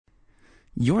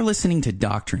You're listening to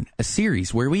Doctrine, a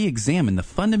series where we examine the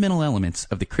fundamental elements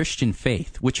of the Christian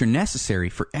faith, which are necessary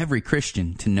for every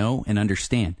Christian to know and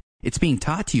understand. It's being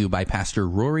taught to you by Pastor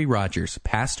Rory Rodgers,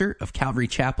 pastor of Calvary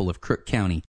Chapel of Crook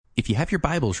County. If you have your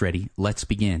Bibles ready, let's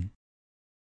begin.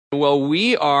 Well,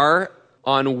 we are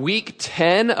on week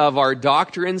 10 of our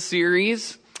Doctrine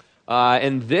series,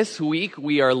 and this week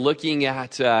we are looking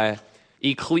at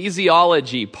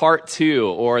Ecclesiology, Part 2,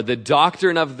 or the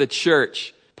Doctrine of the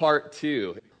Church, Part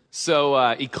 2. So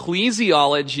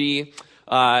ecclesiology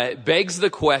begs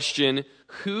the question,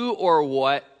 who or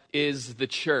what is the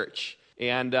church?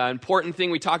 And an important thing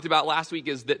we talked about last week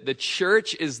is that the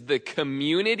church is the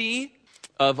community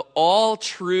of all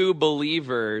true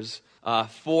believers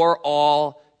for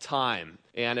all time.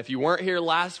 And if you weren't here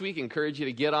last week, I encourage you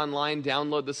to get online,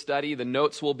 download the study. The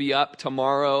notes will be up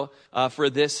tomorrow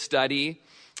for this study.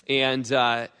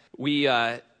 And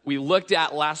we looked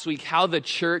at last week how the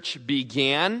church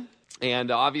began, and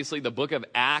obviously the book of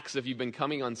Acts, if you've been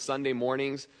coming on Sunday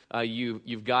mornings,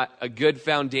 you've got a good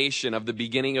foundation of the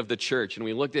beginning of the church, and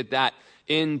we looked at that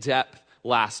in depth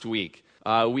last week.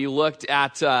 We looked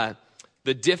at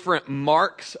the different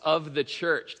marks of the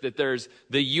church, that there's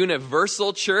the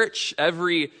universal church.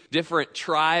 Every different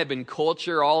tribe and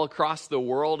culture all across the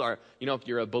world are, if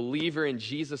you're a believer in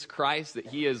Jesus Christ, that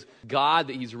he is God,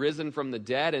 that he's risen from the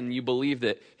dead, and you believe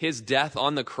that his death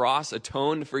on the cross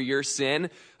atoned for your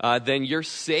sin, then you're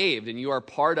saved, and you are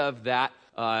part of that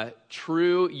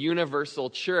true universal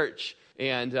church.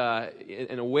 And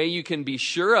in a way you can be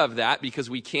sure of that, because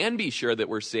we can be sure that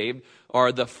we're saved,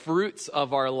 are the fruits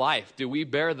of our life. Do we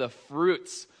bear the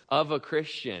fruits of a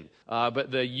Christian?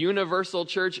 But the universal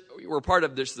church, we're part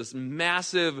of this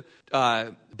massive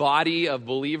body of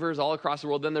believers all across the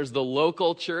world. Then there's the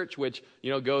local church, which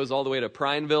goes all the way to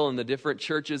Prineville and the different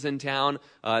churches in town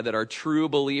that are true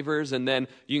believers. And then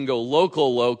you can go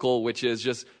local, which is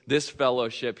just this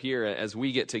fellowship here as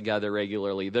we get together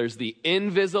regularly. There's the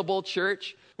invisible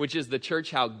church, which is the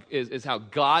church how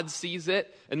God sees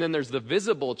it. And then there's the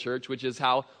visible church, which is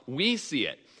how we see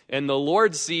it. And the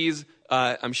Lord sees,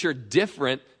 I'm sure,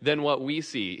 different than what we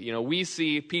see. We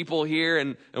see people here,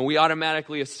 and we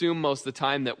automatically assume most of the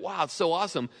time that, wow, it's so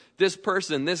awesome. This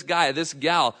person, this guy, this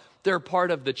gal, they're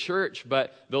part of the church.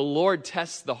 But the Lord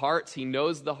tests the hearts. He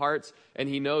knows the hearts, and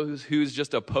he knows who's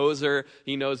just a poser.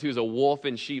 He knows who's a wolf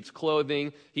in sheep's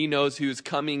clothing. He knows who's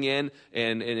coming in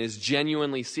and is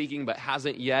genuinely seeking but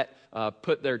hasn't yet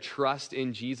put their trust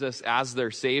in Jesus as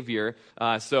their Savior.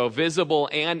 So visible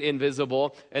and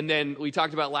invisible. And then we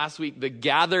talked about last week the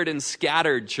gathered and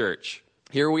scattered church.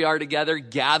 Here we are together,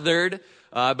 gathered,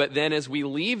 but then as we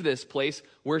leave this place,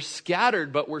 we're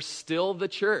scattered, but we're still the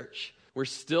church. We're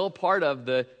still part of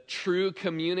the true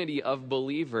community of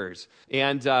believers.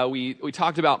 And we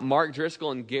talked about Mark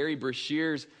Driscoll and Gary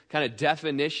Brashear's kind of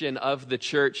definition of the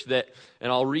church,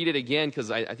 and I'll read it again because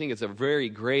I think it's a very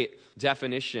great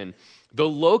definition. The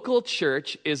local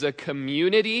church is a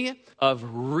community of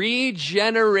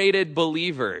regenerated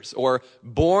believers or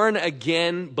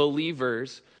born-again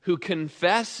believers who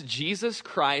confess Jesus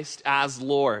Christ as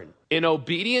Lord. In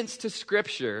obedience to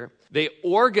Scripture, they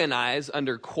organize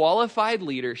under qualified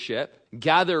leadership,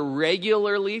 gather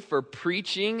regularly for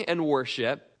preaching and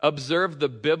worship, observe the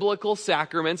biblical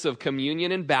sacraments of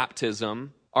communion and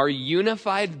baptism, are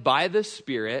unified by the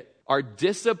Spirit, are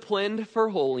disciplined for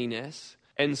holiness,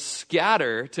 and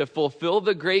scatter to fulfill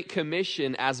the Great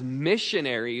Commission as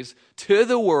missionaries to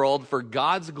the world for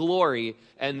God's glory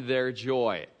and their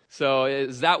joy. So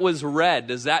as that was read,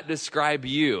 does that describe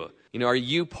you? Are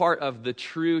you part of the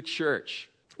true church?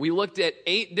 We looked at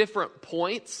 8 different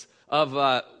points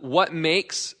of what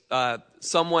makes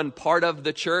someone part of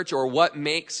the church or what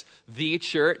makes the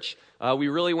church. We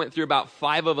really went through about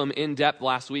 5 of them in depth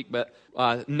last week, but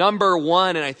number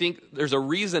 1, and I think there's a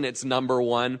reason it's number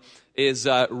 1, is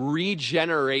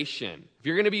regeneration. If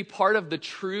you're going to be part of the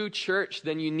true church,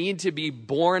 then you need to be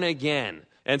born again.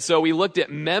 And so we looked at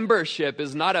membership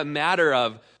is not a matter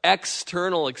of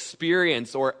external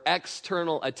experience or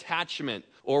external attachment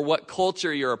or what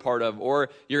culture you're a part of or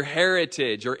your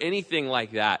heritage or anything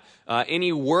like that,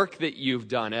 any work that you've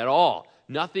done at all.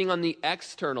 Nothing on the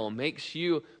external makes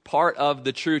you part of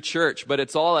the true church, but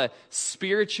it's all a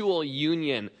spiritual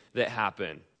union that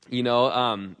happened.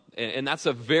 And that's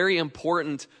a very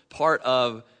important part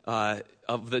of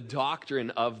the doctrine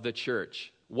of the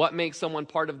church. What makes someone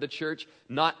part of the church?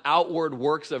 Not outward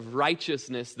works of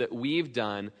righteousness that we've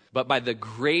done, but by the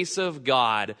grace of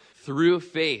God, through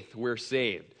faith, we're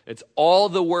saved. It's all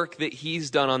the work that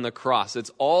he's done on the cross.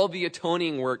 It's all the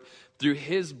atoning work through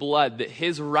his blood, that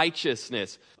his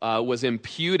righteousness was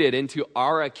imputed into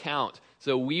our account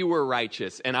so we were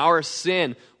righteous. And our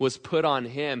sin was put on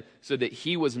him so that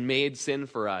he was made sin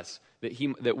for us,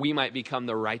 that we might become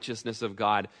the righteousness of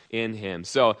God in him.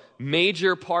 So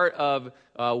major part of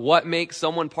what makes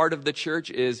someone part of the church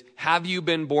is, have you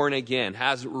been born again?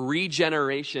 Has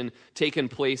regeneration taken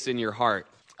place in your heart?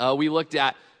 We looked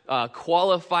at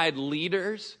qualified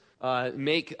leaders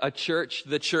make a church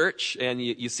the church, and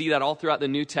you see that all throughout the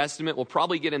New Testament. We'll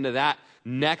probably get into that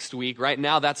next week. Right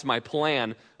now, that's my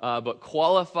plan. But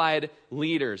qualified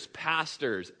leaders,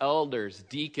 pastors, elders,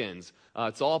 deacons,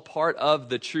 it's all part of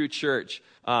the true church.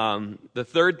 The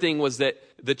third thing was that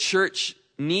the church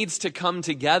needs to come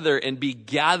together and be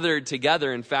gathered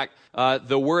together. In fact,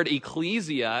 the word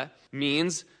ecclesia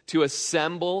means to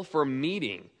assemble for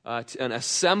meeting, an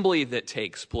assembly that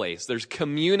takes place. There's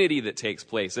community that takes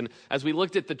place. And as we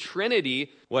looked at the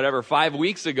Trinity, 5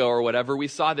 weeks ago or whatever, we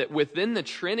saw that within the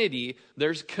Trinity,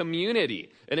 there's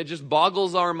community. And it just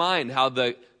boggles our mind how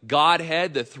the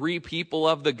Godhead, the three people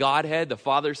of the Godhead, the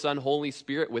Father, Son, Holy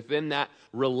Spirit, within that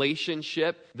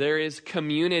relationship, there is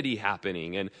community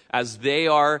happening. And as they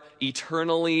are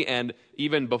eternally and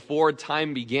even before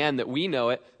time began that we know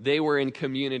it, they were in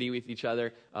community with each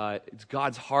other. It's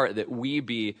God's heart that we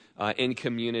be in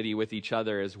community with each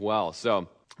other as well. So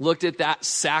looked at that,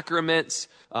 sacraments,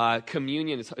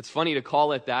 communion. It's funny to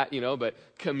call it that, but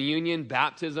communion,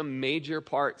 baptism, major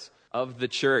parts of the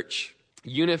church.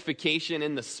 Unification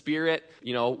in the Spirit,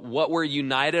 what we're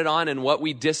united on and what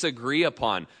we disagree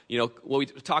upon. We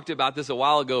talked about this a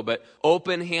while ago, but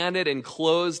open-handed and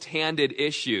closed-handed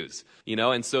issues.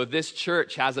 And so this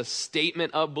church has a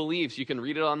statement of beliefs. You can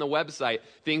read it on the website.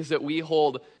 Things that we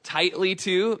hold tightly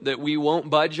to, that we won't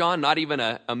budge on, not even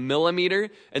a millimeter.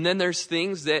 And then there's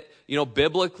things that,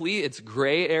 biblically, it's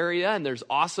gray area, and there's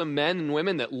awesome men and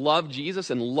women that love Jesus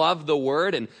and love the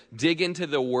Word and dig into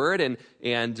the Word. And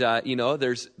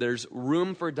there's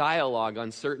room for dialogue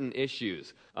on certain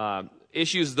issues.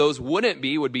 Issues those would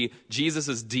be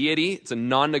Jesus' deity. It's a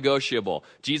non-negotiable.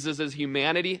 Jesus'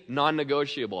 humanity,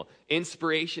 non-negotiable.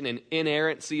 Inspiration and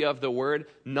inerrancy of the Word,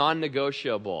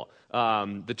 non-negotiable.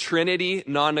 The Trinity,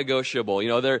 non-negotiable.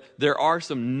 There are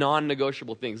some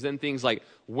non-negotiable things. Then things like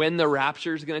when the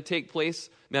rapture is going to take place.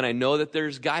 Man, I know that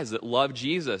there's guys that love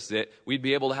Jesus, that we'd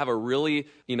be able to have a really,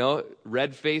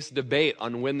 red-faced debate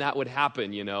on when that would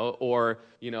happen, or,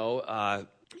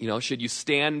 should you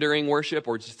stand during worship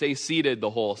or just stay seated the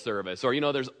whole service? Or,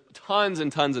 there's tons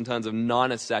and tons and tons of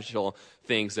non-essential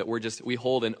things that we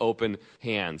hold in open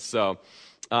hands. So,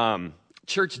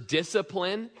 church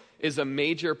discipline is a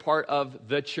major part of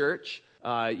the church.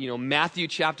 Matthew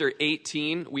chapter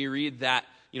 18, we read that,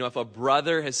 if a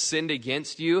brother has sinned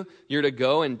against you, you're to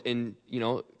go and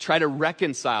try to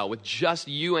reconcile with just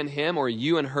you and him or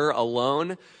you and her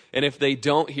alone. And if they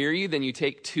don't hear you, then you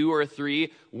take 2 or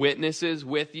 3 witnesses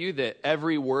with you that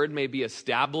every word may be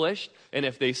established. And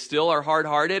if they still are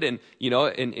hard-hearted and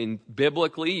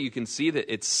biblically you can see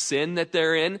that it's sin that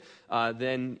they're in,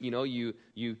 then,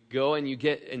 you go and you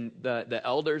get in the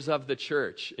elders of the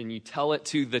church and you tell it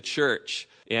to the church.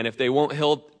 And if they won't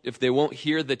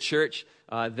hear the church,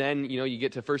 then, you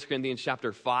get to 1 Corinthians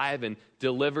chapter 5 and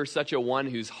deliver such a one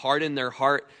who's hardened their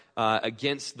heart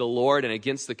against the Lord and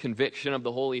against the conviction of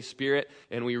the Holy Spirit.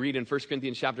 And we read in 1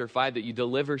 Corinthians chapter 5 that you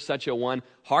deliver such a one,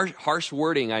 harsh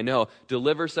wording, I know,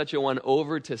 deliver such a one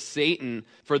over to Satan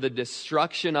for the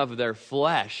destruction of their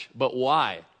flesh. But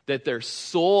why? That their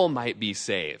soul might be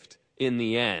saved in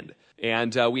the end.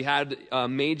 And we had a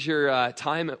major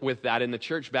time with that in the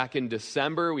church back in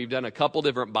December. We've done a couple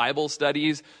different Bible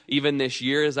studies, even this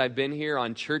year as I've been here,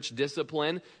 on church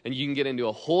discipline. And you can get into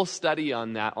a whole study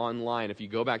on that online. If you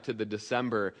go back to the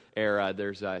December era,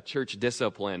 there's church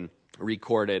discipline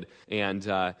recorded.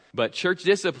 But church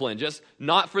discipline, just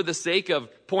not for the sake of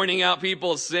pointing out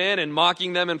people's sin and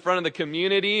mocking them in front of the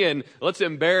community and let's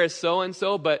embarrass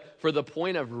so-and-so, but for the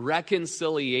point of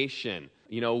reconciliation.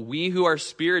 We who are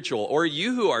spiritual, or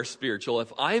you who are spiritual,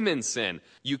 if I'm in sin,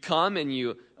 you come and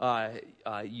you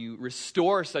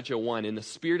restore such a one in the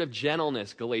spirit of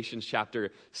gentleness, Galatians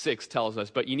chapter 6 tells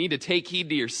us. But you need to take heed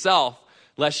to yourself,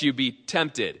 lest you be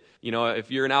tempted.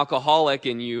 If you're an alcoholic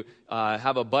and you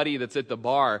have a buddy that's at the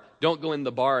bar, don't go in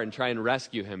the bar and try and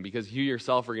rescue him, because you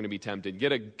yourself are going to be tempted.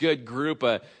 Get a good group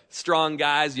of strong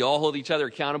guys, you all hold each other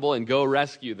accountable, and go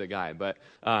rescue the guy. But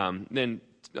then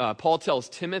Paul tells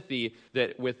Timothy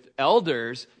that with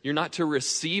elders, you're not to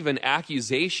receive an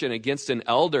accusation against an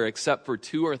elder except for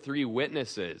 2 or 3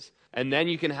 witnesses. And then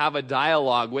you can have a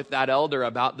dialogue with that elder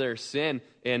about their sin,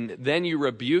 and then you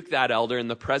rebuke that elder in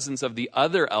the presence of the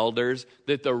other elders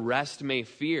that the rest may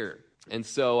fear. And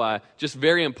so just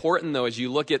very important, though, as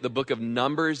you look at the book of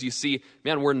Numbers, you see,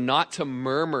 man, we're not to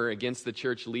murmur against the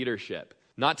church leadership.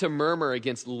 Not to murmur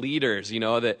against leaders,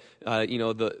 that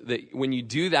when you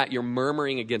do that, you're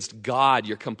murmuring against God,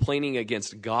 you're complaining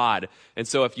against God. And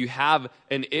so if you have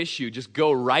an issue, just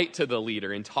go right to the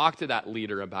leader and talk to that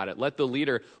leader about it. Let the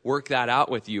leader work that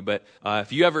out with you. But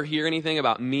if you ever hear anything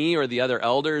about me or the other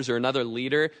elders or another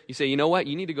leader, you say, you know what,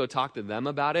 you need to go talk to them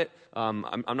about it.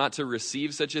 I'm not to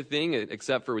receive such a thing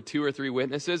except for with 2 or 3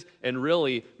 witnesses. And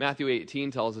really, Matthew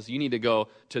 18 tells us you need to go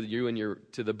to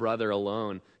to the brother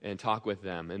alone and talk with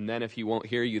them. And then if he won't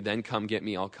hear you, then come get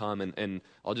me. I'll come and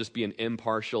I'll just be an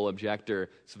impartial objector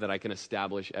so that I can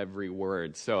establish every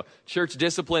word. So church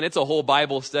discipline, it's a whole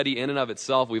Bible study in and of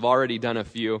itself. We've already done a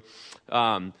few.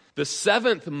 The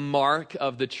 7th mark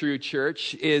of the true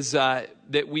church is that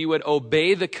we would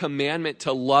obey the commandment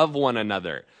to love one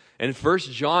another. And 1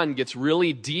 John gets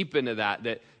really deep into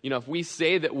that if we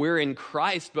say that we're in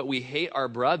Christ but we hate our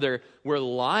brother, we're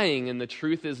lying and the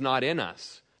truth is not in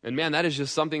us. And man, that is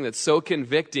just something that's so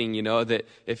convicting, that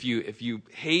if you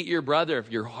hate your brother,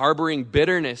 if you're harboring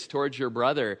bitterness towards your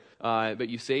brother, but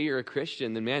you say you're a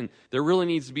Christian, then man, there really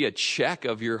needs to be a check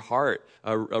of your heart,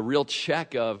 a real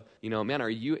check of, man, are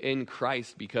you in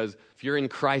Christ? Because if you're in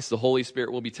Christ, the Holy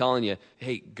Spirit will be telling you,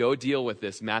 hey, go deal with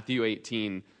this, Matthew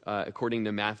 18, according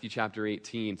to Matthew chapter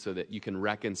 18, so that you can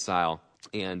reconcile.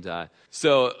 And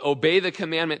so obey the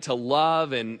commandment to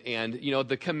love, and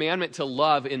the commandment to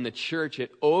love in the church,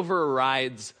 it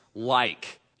overrides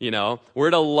like.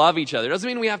 We're to love each other. It doesn't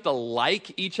mean we have to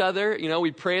like each other. We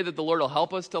pray that the Lord will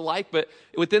help us to like, but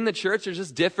within the church, there's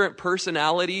just different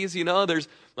personalities. There's,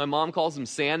 my mom calls them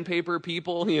sandpaper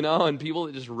people, and people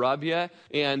that just rub you.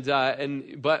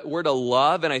 But we're to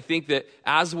love, and I think that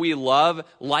as we love,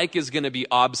 like is going to be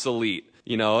obsolete.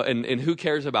 And who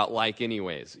cares about like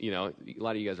anyways? A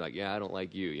lot of you guys are like, yeah, I don't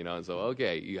like you, and so,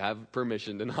 okay, you have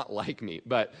permission to not like me.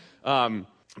 But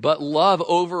love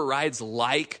overrides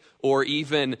like, or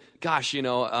even, gosh,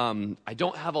 I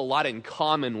don't have a lot in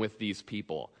common with these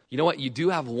people. You know what? You do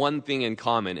have one thing in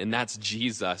common, and that's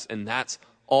Jesus, and that's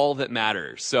all that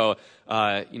matters. So,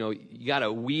 you got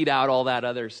to weed out all that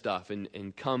other stuff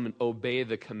and come and obey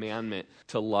the commandment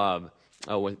to love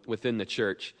within the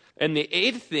church. And the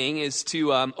 8th thing is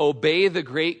to obey the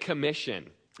Great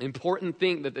Commission. Important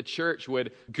thing that the church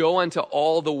would go into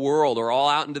all the world or all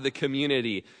out into the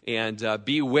community and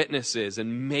be witnesses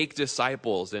and make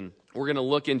disciples. And we're going to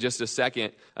look in just a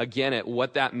second again at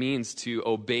what that means to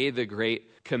obey the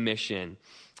Great Commission.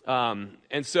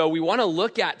 And so we want to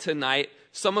look at tonight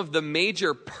some of the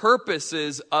major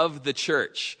purposes of the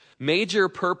church. Major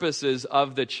purposes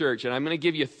of the church. And I'm going to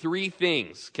give you 3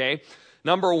 things, okay?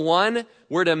 Number 1,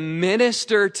 we're to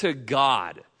minister to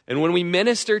God. And when we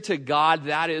minister to God,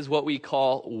 that is what we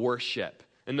call worship.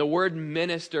 And the word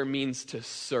minister means to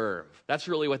serve. That's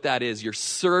really what that is. You're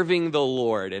serving the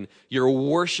Lord and you're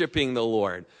worshiping the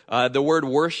Lord. The word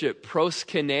worship,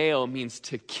 proskuneo, means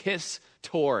to kiss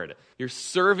toward. You're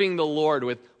serving the Lord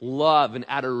with love and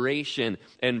adoration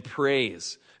and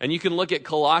praise. And you can look at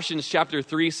Colossians chapter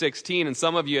 3:16, and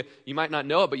some of you might not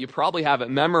know it, but you probably have it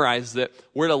memorized, that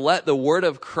we're to let the word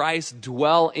of Christ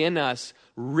dwell in us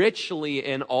richly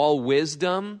in all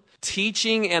wisdom,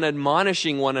 teaching and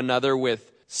admonishing one another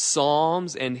with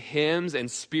psalms and hymns and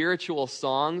spiritual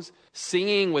songs,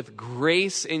 singing with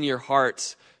grace in your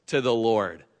hearts to the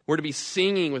Lord. We're to be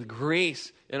singing with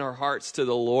grace in our hearts to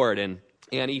the Lord. And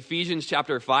Ephesians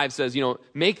chapter 5 says,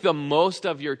 make the most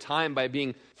of your time by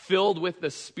being filled with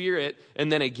the Spirit,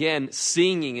 and then again,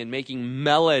 singing and making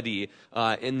melody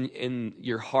in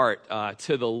your heart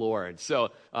to the Lord. So,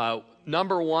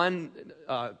 number 1,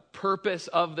 purpose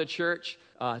of the church,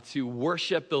 to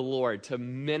worship the Lord, to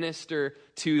minister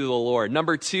to the Lord.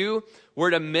 Number 2,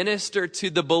 we're to minister to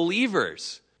the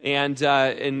believers. And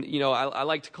I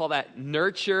like to call that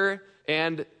nurture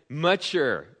and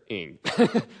maturing.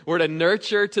 We're to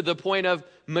nurture to the point of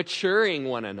maturing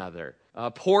one another.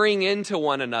 Pouring into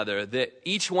one another, that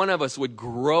each one of us would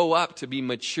grow up to be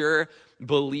mature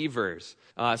believers.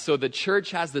 So the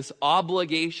church has this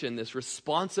obligation, this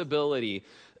responsibility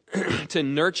to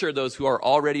nurture those who are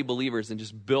already believers and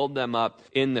just build them up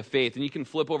in the faith. And you can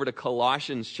flip over to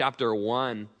Colossians chapter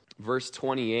 1, verse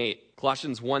 28.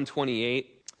 Colossians 1:28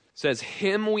 says,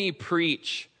 "Him we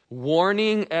preach,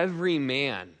 warning every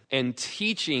man and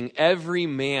teaching every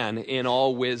man in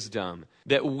all wisdom,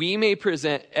 that we may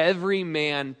present every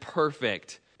man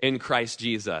perfect in Christ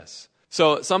Jesus."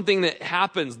 So something that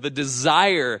happens, the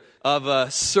desire of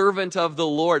a servant of the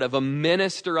Lord, of a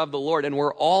minister of the Lord, and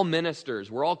we're all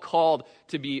ministers. We're all called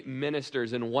to be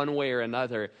ministers in one way or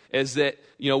another, is that,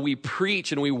 we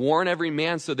preach and we warn every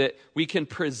man so that we can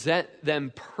present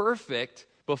them perfect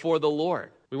before the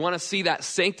Lord. We want to see that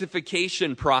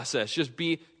sanctification process just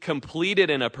be completed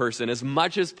in a person as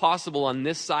much as possible on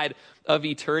this side of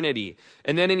eternity.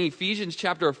 And then in Ephesians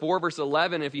chapter 4, verse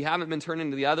 11, if you haven't been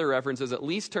turning to the other references, at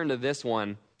least turn to this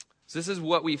one. So this is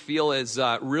what we feel is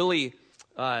really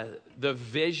the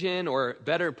vision, or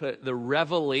better put, the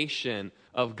revelation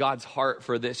of God's heart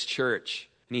for this church.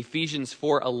 In Ephesians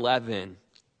 4:11,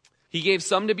 He gave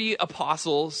some to be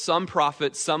apostles, some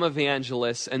prophets, some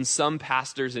evangelists, and some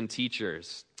pastors and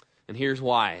teachers. And here's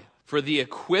why. For the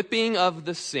equipping of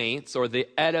the saints, or the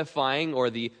edifying or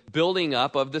the building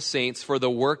up of the saints for the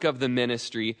work of the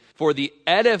ministry, for the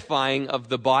edifying of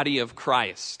the body of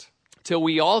Christ, till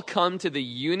we all come to the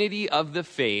unity of the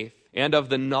faith and of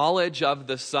the knowledge of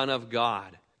the Son of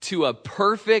God, to a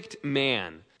perfect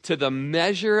man, to the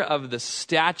measure of the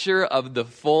stature of the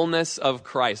fullness of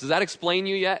Christ. Does that explain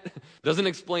you yet? Doesn't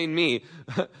explain me.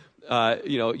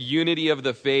 Unity of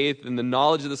the faith and the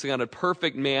knowledge of the Son of God, a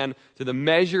perfect man, to the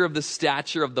measure of the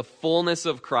stature of the fullness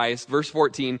of Christ. Verse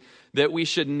 14, that we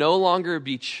should no longer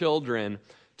be children,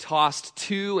 tossed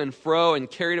to and fro and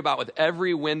carried about with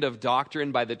every wind of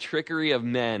doctrine by the trickery of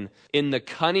men, in the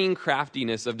cunning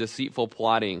craftiness of deceitful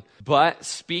plotting, but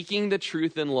speaking the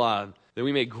truth in love, that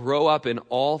we may grow up in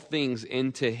all things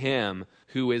into Him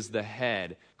who is the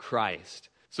head, Christ.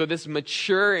 So this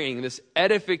maturing, this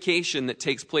edification that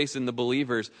takes place in the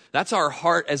believers, that's our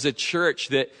heart as a church,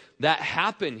 that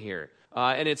happen here.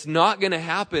 And it's not going to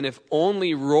happen if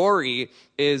only Rory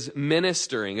is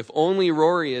ministering, if only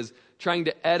Rory is trying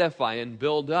to edify and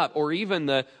build up, or even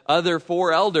the other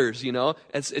four elders,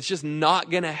 it's just not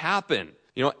going to happen.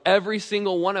 Every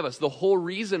single one of us, the whole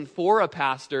reason for a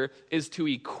pastor is to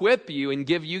equip you and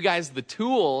give you guys the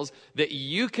tools that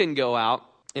you can go out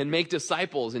and make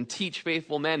disciples and teach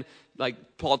faithful men,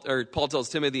 like Paul tells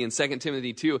Timothy in 2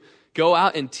 Timothy 2, go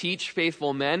out and teach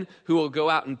faithful men who will go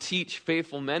out and teach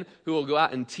faithful men who will go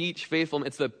out and teach faithful men.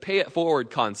 It's the pay it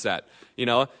forward concept.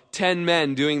 10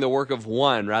 men doing the work of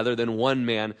one rather than one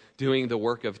man doing the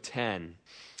work of 10.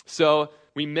 So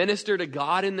we minister to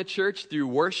God in the church through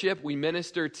worship. We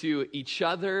minister to each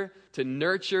other to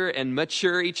nurture and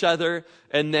mature each other.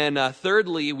 And then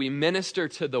thirdly, we minister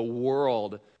to the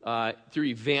world through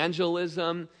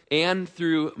evangelism and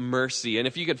through mercy. And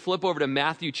if you could flip over to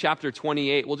Matthew chapter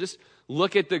 28, we'll just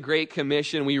look at the Great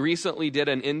Commission. We recently did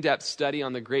an in-depth study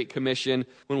on the Great Commission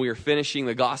when we were finishing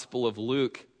the Gospel of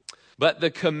Luke. But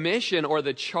the commission, or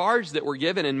the charge that we're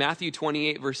given in Matthew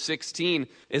 28, verse 16,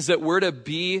 is that we're to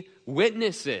be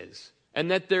witnesses and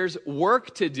that there's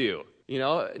work to do.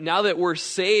 Now that we're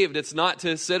saved, it's not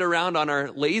to sit around on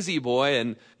our lazy boy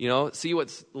and, see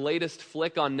what's the latest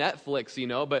flick on Netflix,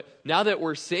 but now that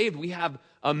we're saved, we have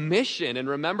a mission. And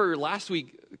remember last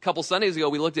week, a couple Sundays ago,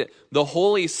 we looked at the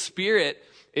Holy Spirit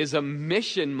is a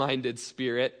mission-minded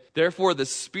spirit. Therefore, the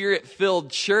Spirit-filled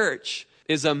church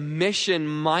is a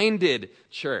mission-minded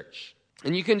church.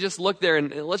 And you can just look there,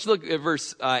 and let's look at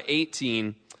verse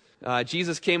 18.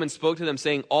 Jesus came and spoke to them,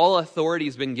 saying, all authority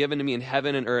has been given to me in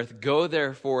heaven and earth. Go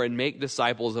therefore and make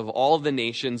disciples of all the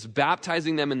nations,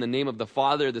 baptizing them in the name of the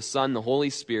Father, the Son, the Holy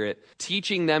Spirit,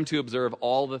 teaching them to observe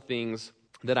all the things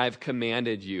that I've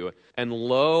commanded you. And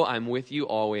lo, I'm with you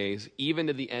always, even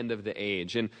to the end of the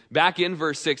age. And back in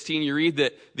verse 16, you read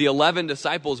that the 11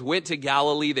 disciples went to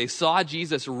Galilee. They saw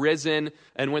Jesus risen,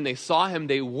 and when they saw him,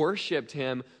 they worshiped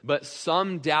him, but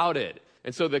some doubted.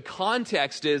 And so the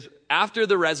context is, after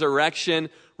the resurrection,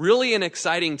 really an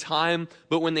exciting time,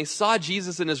 but when they saw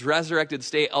Jesus in his resurrected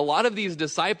state, a lot of these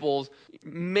disciples,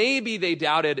 maybe they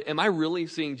doubted, am I really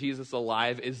seeing Jesus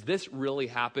alive? Is this really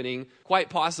happening? Quite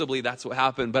possibly that's what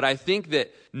happened, but I think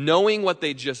that knowing what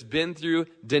they'd just been through,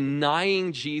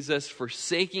 denying Jesus,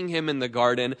 forsaking him in the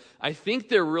garden, I think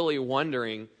they're really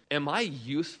wondering, am I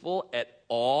useful at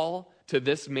all to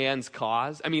this man's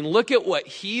cause? I mean, look at what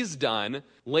he's done,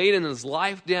 laid in his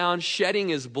life down, shedding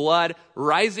his blood,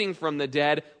 rising from the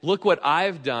dead. Look what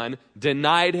I've done,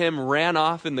 denied him, ran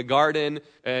off in the garden,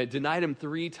 denied him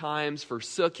 3 times,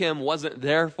 forsook him, wasn't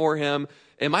there for him.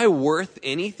 Am I worth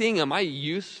anything? Am I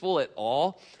useful at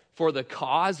all for the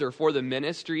cause or for the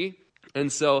ministry? And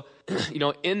so,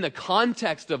 in the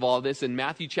context of all this, in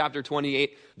Matthew chapter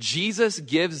 28, Jesus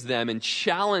gives them and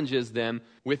challenges them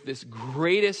with this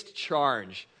greatest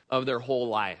charge of their whole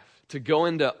life, to go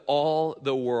into all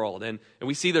the world. And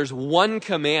we see there's one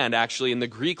command, actually, in the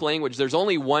Greek language. There's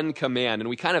only one command, and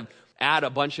we kind of add a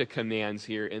bunch of commands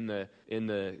here in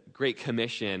the Great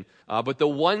Commission. But the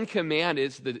one command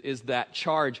is that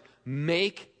charge,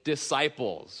 make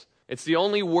disciples. It's the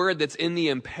only word that's in the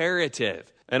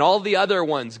imperative. And all the other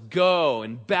ones, go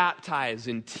and baptize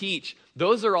and teach,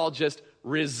 those are all just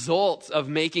results of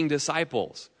making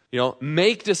disciples.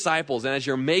 Make disciples. And as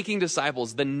you're making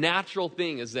disciples, the natural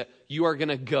thing is that you are going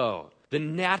to go. The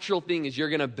natural thing is you're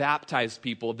going to baptize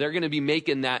people. They're going to be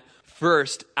making that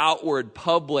first outward,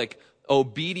 public,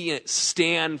 obedient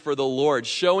stand for the Lord,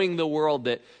 showing the world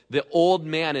that the old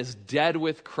man is dead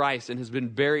with Christ and has been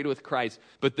buried with Christ,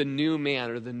 but the new man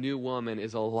or the new woman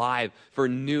is alive for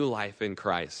new life in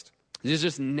Christ. These are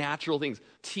just natural things,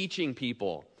 teaching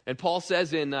people. And Paul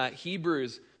says in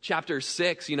Hebrews chapter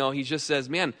 6, he just says,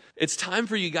 man, it's time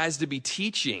for you guys to be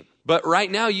teaching. But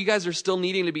right now, you guys are still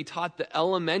needing to be taught the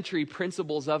elementary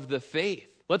principles of the faith.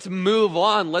 Let's move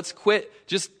on. Let's quit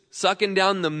just sucking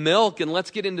down the milk and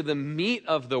let's get into the meat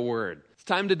of the word. It's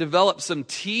time to develop some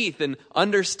teeth and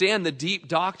understand the deep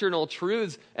doctrinal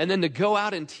truths and then to go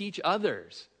out and teach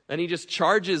others. And he just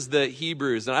charges the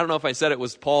Hebrews. And I don't know if I said it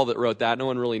was Paul that wrote that. No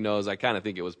one really knows. I kind of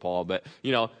think it was Paul. But,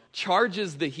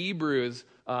 charges the Hebrews,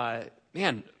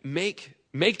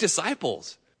 make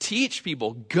disciples. Teach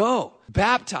people, go,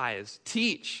 baptize,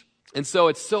 teach. And so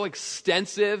it's so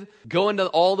extensive, go into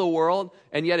all the world,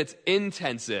 and yet it's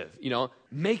intensive.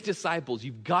 Make disciples.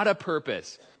 You've got a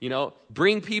purpose.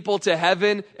 Bring people to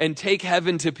heaven and take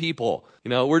heaven to people.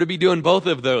 We're to be doing both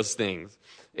of those things.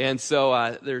 And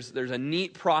so there's a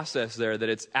neat process there that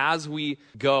it's as we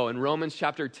go. In Romans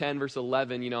chapter 10, verse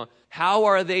 11, how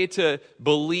are they to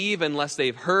believe unless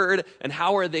they've heard? And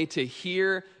how are they to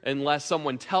hear unless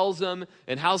someone tells them?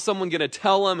 And how's someone going to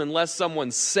tell them unless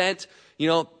someone's sent?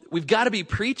 We've got to be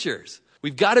preachers.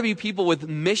 We've got to be people with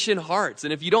mission hearts.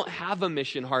 And if you don't have a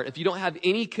mission heart, if you don't have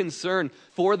any concern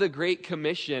for the Great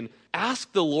Commission,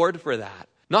 ask the Lord for that.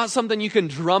 Not something you can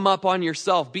drum up on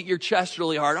yourself, beat your chest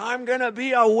really hard. I'm going to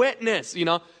be a witness,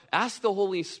 Ask the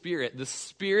Holy Spirit. The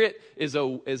Spirit is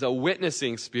a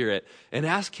witnessing spirit, and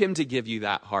ask Him to give you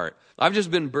that heart. I've just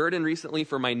been burdened recently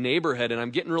for my neighborhood, and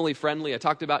I'm getting really friendly. I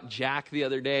talked about Jack the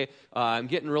other day. I'm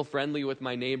getting real friendly with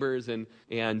my neighbors, and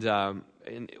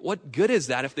what good is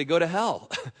that if they go to hell?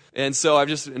 And so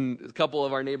and a couple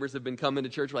of our neighbors have been coming to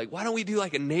church. We're like, why don't we do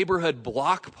like a neighborhood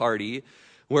block party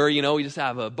where, we just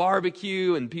have a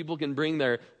barbecue and people can bring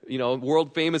their,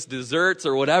 world famous desserts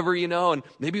or whatever, and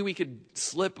maybe we could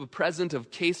slip a present of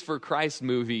Case for Christ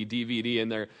movie DVD in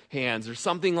their hands or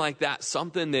something like that.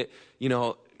 Something that,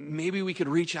 maybe we could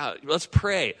reach out. Let's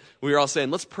pray. We were all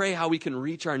saying, let's pray how we can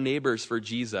reach our neighbors for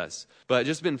Jesus. But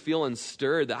just been feeling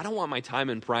stirred that I don't want my time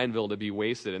in Prineville to be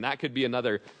wasted. And that could be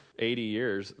another 80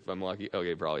 years if I'm lucky.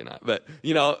 Okay, probably not. But,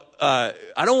 I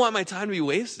don't want my time to be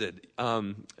wasted.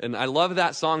 And I love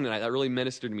that song tonight. That really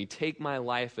ministered to me. Take my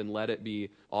life and let it be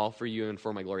all for you and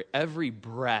for my glory. Every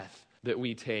breath that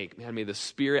we take, man, may the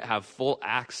Spirit have full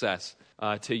access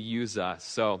to use us.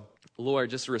 So, Lord,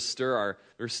 just restore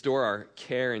our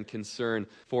care and concern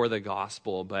for the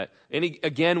gospel. But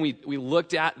again, we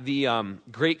looked at the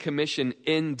Great Commission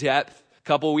in depth a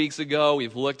couple weeks ago.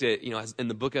 We've looked at, in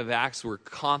the book of Acts, we're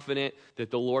confident that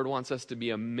the Lord wants us to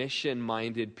be a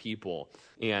mission-minded people.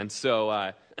 And so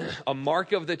a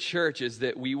mark of the church is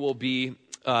that we will be,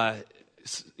 the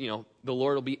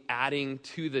Lord will be adding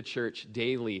to the church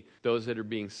daily those that are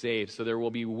being saved. So there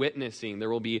will be witnessing, there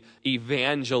will be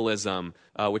evangelism,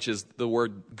 which is the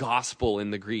word gospel in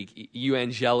the Greek,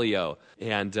 euangelio.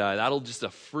 And that'll just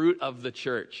a fruit of the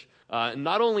church.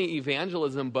 Not only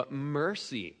evangelism, but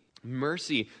mercy.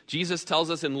 Mercy. Jesus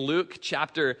tells us in Luke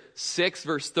chapter 6,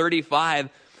 verse 35,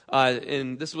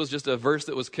 and this was just a verse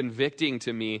that was convicting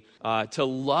to me, to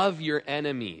love your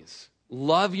enemies.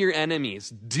 Love your enemies.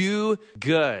 Do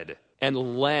good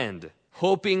and lend,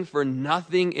 hoping for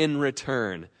nothing in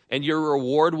return. And your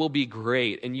reward will be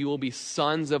great, and you will be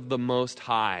sons of the Most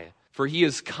High. For He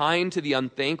is kind to the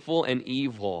unthankful and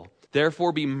evil.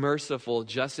 Therefore be merciful,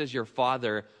 just as your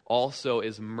Father also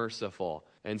is merciful.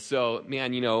 And so,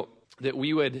 man, that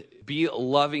we would be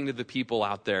loving to the people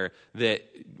out there that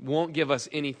won't give us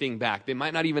anything back. They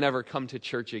might not even ever come to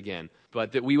church again,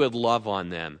 but that we would love on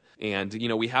them. And,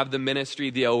 we have the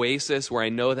ministry, the Oasis, where I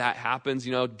know that happens,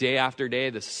 day after day.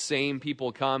 The same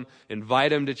people come, invite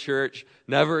them to church,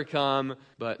 never come.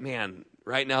 But, man,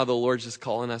 right now the Lord's just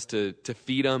calling us to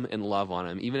feed them and love on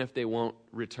them, even if they won't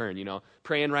return.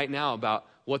 Praying right now about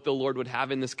what the Lord would have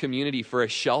in this community for a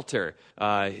shelter.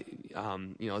 As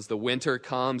the winter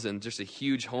comes and just a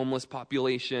huge homeless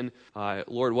population,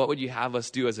 Lord, what would you have us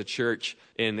do as a church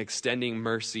in extending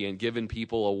mercy and giving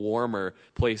people a warmer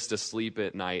place to sleep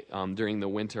at night during the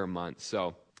winter months?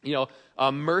 So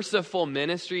A merciful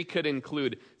ministry could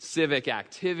include civic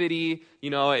activity.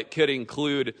 It could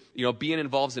include, being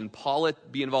involved in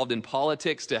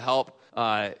politics to help,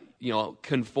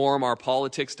 conform our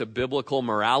politics to biblical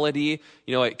morality.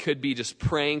 It could be just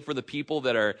praying for the people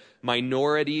that are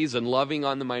minorities and loving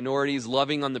on the minorities,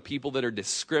 loving on the people that are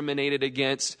discriminated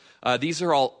against. These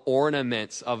are all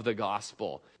ornaments of the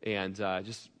gospel. And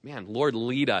Lord,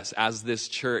 lead us as this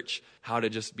church how to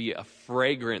just be a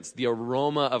fragrance, the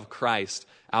aroma of Christ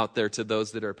out there to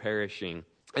those that are perishing.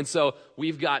 And so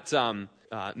we've got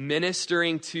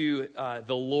ministering to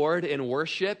the Lord in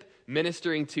worship,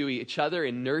 ministering to each other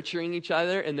and nurturing each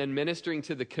other, and then ministering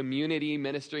to the community,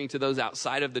 ministering to those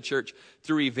outside of the church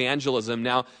through evangelism.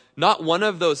 Now, not one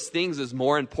of those things is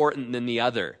more important than the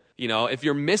other. If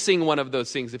you're missing one of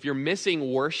those things, if you're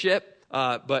missing worship,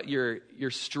 but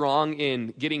you're strong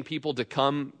in getting people to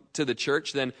come to the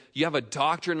church, then you have a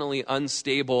doctrinally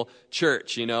unstable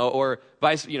church, or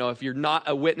vice, if you're not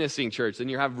a witnessing church, then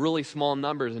you have really small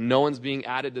numbers and no one's being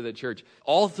added to the church.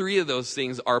 All three of those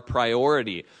things are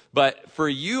priority. But for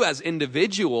you as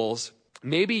individuals,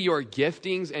 maybe your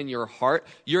giftings and your heart,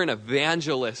 you're an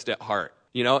evangelist at heart.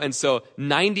 And so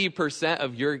 90%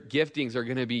 of your giftings are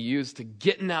going to be used to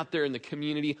getting out there in the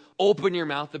community, open your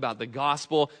mouth about the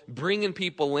gospel, bringing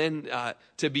people in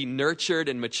to be nurtured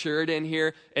and matured in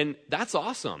here. And that's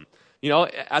awesome.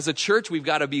 As a church, we've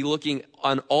got to be looking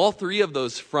on all three of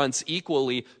those fronts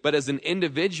equally. But as an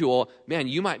individual, man,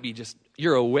 you might be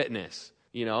you're a witness.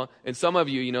 And some of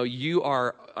you, you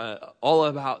are all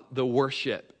about the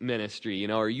worship ministry,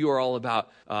 or you are all about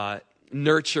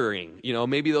nurturing.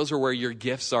 Maybe those are where your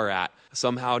gifts are at.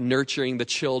 Somehow nurturing the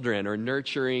children or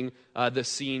nurturing the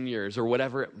seniors or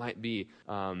whatever it might be.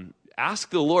 Ask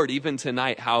the Lord even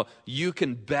tonight how you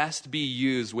can best be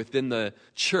used within the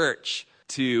church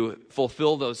to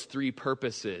fulfill those three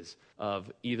purposes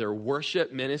of either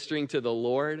worship, ministering to the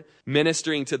Lord,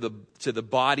 ministering to the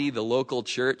body, the local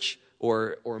church,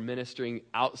 or ministering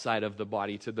outside of the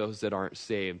body to those that aren't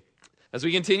saved. As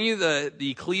we continue the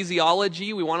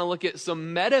ecclesiology, we want to look at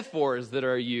some metaphors that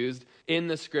are used in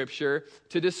the scripture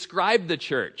to describe the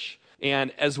church,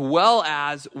 and as well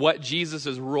as what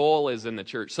Jesus' role is in the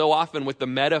church. So often with the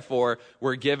metaphor,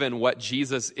 we're given what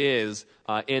Jesus is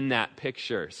in that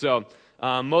picture. So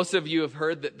most of you have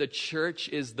heard that the church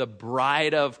is the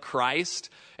bride of Christ,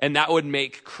 and that would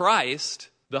make Christ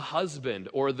the husband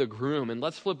or the groom. And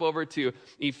let's flip over to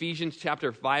Ephesians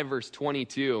chapter 5, verse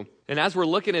 22. And as we're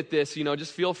looking at this,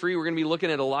 just feel free. We're going to be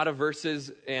looking at a lot of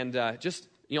verses and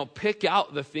pick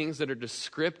out the things that are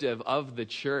descriptive of the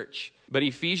church. But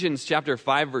Ephesians chapter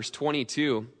 5, verse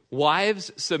 22,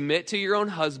 wives, submit to your own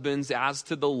husbands as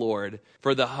to the Lord,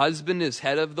 for the husband is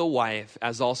head of the wife,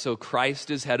 as also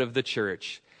Christ is head of the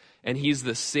church, and he's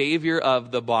the Savior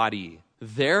of the body.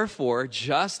 Therefore,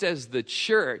 just as the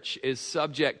church is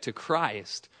subject to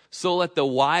Christ, so let the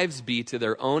wives be to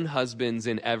their own husbands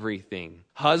in everything.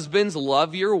 Husbands,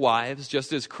 love your wives,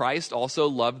 just as Christ also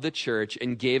loved the church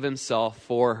and gave himself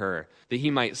for her, that he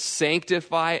might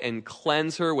sanctify and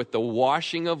cleanse her with the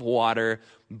washing of water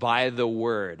by the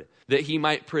word, that he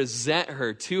might present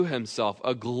her to himself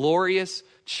a glorious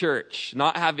church,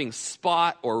 not having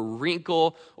spot or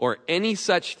wrinkle or any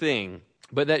such thing,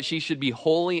 but that she should be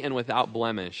holy and without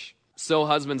blemish. So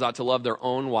husbands ought to love their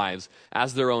own wives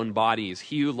as their own bodies.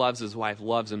 He who loves his wife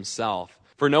loves himself.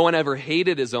 For no one ever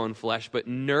hated his own flesh, but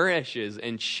nourishes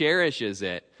and cherishes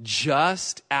it,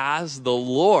 just as the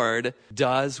Lord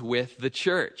does with the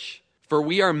church. For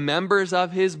we are members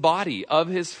of his body, of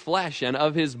his flesh, and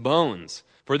of his bones.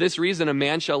 For this reason, a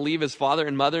man shall leave his father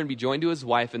and mother and be joined to his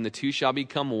wife, and the two shall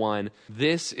become one.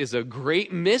 This is a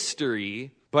great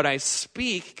mystery, but I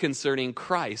speak concerning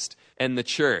Christ and the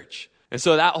church. And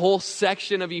so that whole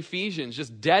section of Ephesians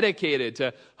just dedicated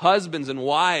to husbands and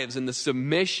wives and the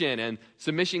submission and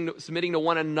submitting to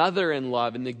one another in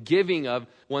love and the giving of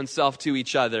oneself to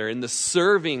each other and the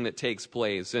serving that takes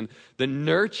place and the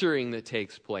nurturing that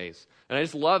takes place. And I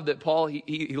just love that Paul,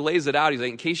 he lays it out. He's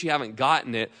like, in case you haven't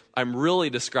gotten it, I'm really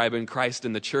describing Christ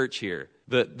in the church here.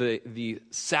 The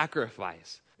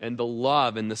sacrifice and the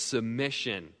love and the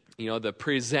submission, the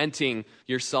presenting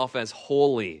yourself as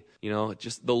holy.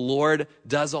 Just the Lord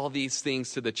does all these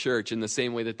things to the church in the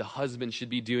same way that the husband should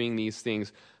be doing these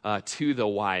things to the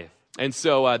wife. And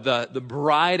so the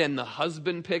bride and the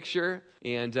husband picture,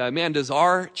 and man, does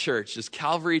our church, does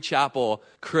Calvary Chapel,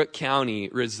 Crook County,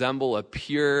 resemble a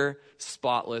pure,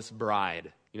 spotless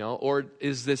bride? Or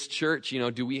is this church,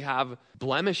 do we have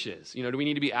blemishes? Do we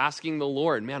need to be asking the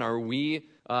Lord, man, are we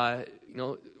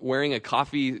wearing a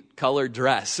coffee-colored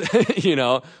dress,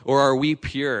 or are we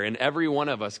pure? And every one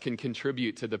of us can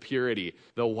contribute to the purity,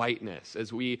 the whiteness,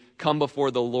 as we come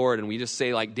before the Lord and we just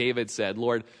say, like David said,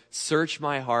 Lord, search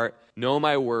my heart, know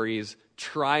my worries,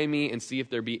 try me, and see if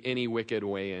there be any wicked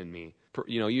way in me.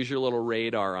 Use your little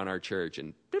radar on our church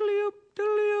and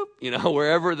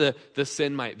wherever the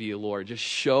sin might be, Lord, just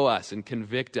show us and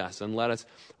convict us and let us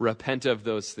repent of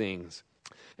those things.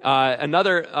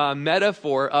 Another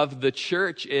metaphor of the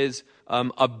church is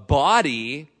a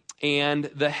body and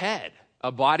the head.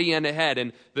 A body and a head.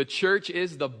 And the church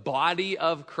is the body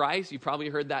of Christ. You've probably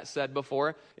heard that said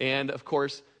before. And of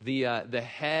course, the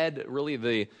head, really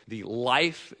the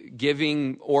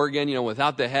life-giving organ,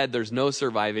 without the head, there's no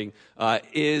surviving,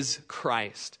 is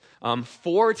Christ.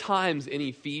 4 times in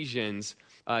Ephesians,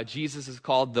 Jesus is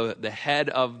called the head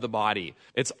of the body.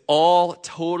 It's all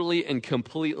totally and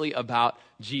completely about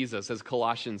Jesus, as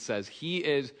Colossians says. He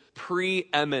is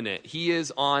preeminent. He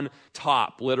is on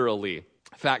top, literally.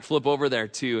 In fact, flip over there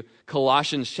to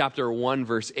Colossians chapter 1,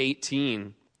 verse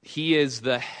 18. He is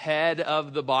the head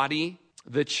of the body,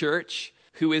 the church,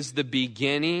 who is the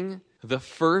beginning, the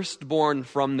firstborn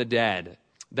from the dead,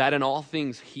 that in all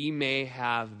things he may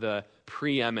have the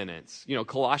preeminence.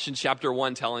 Colossians chapter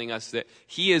 1 telling us that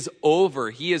he is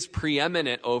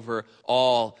preeminent over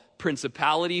all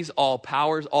principalities, all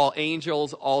powers, all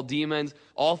angels, all demons,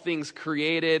 all things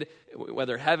created,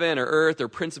 whether heaven or earth or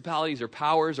principalities or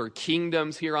powers or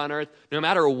kingdoms here on earth. No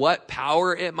matter what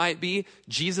power it might be,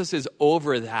 Jesus is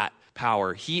over that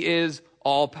power. He is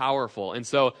all powerful. And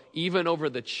so even over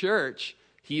the church,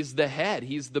 he's the head.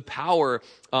 He's the power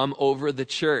over the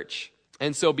church.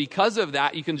 And so because of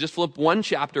that, you can just flip one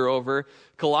chapter over,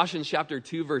 Colossians chapter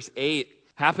 2, verse 8.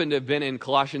 Happened to have been in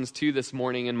Colossians 2 this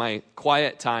morning in my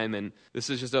quiet time, and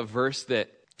this is just a verse that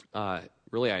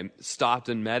really I stopped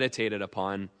and meditated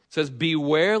upon. It says,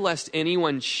 beware lest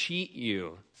anyone cheat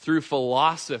you through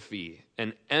philosophy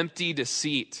and empty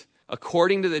deceit,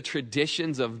 according to the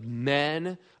traditions of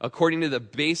men, according to the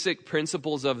basic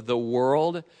principles of the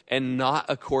world, and not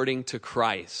according to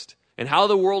Christ. And how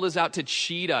the world is out to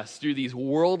cheat us through these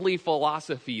worldly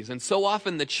philosophies. And so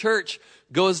often the church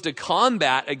goes to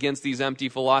combat against these empty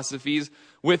philosophies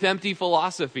with empty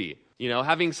philosophy.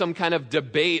 Having some kind of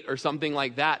debate or something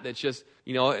like that that's just,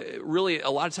 really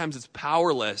a lot of times it's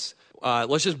powerless.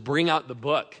 Let's just bring out the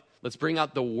book. Let's bring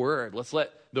out the word. Let's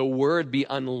let the word be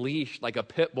unleashed like a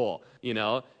pit bull,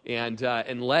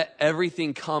 and let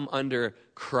everything come under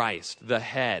Christ, the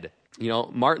head.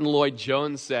 Martin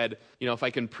Lloyd-Jones said, if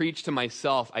I can preach to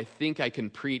myself, I think I can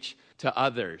preach to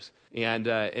others. And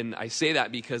I say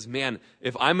that because, man,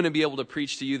 if I'm going to be able to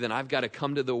preach to you, then I've got to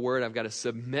come to the Word. I've got to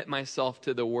submit myself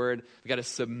to the Word. I've got to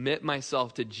submit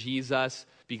myself to Jesus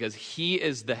because He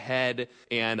is the head,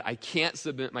 and I can't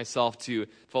submit myself to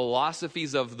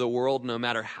philosophies of the world, no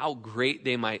matter how great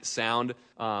they might sound.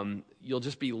 You'll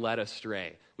just be led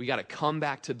astray. We got to come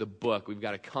back to the book. We've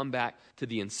got to come back to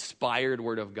the inspired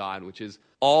Word of God, which is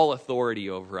all authority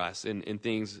over us in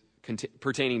things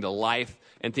pertaining to life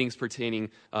and things pertaining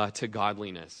to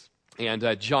godliness.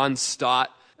 And John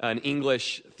Stott, an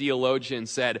English theologian,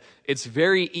 said, it's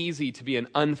very easy to be an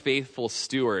unfaithful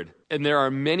steward. And there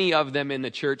are many of them in the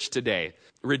church today,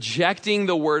 rejecting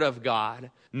the Word of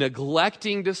God,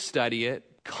 neglecting to study it,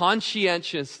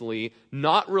 conscientiously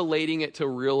not relating it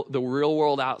to the real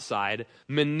world outside,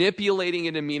 manipulating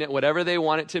it to mean it whatever they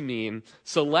want it to mean,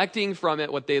 selecting from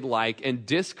it what they'd like, and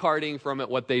discarding from it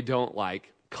what they don't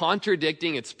like,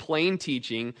 contradicting its plain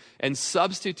teaching, and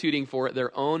substituting for it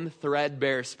their own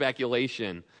threadbare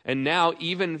speculation, and now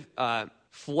even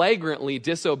flagrantly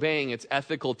disobeying its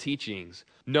ethical teachings.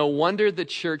 No wonder the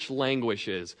church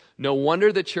languishes. No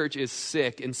wonder the church is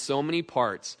sick in so many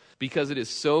parts, because it is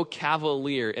so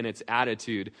cavalier in its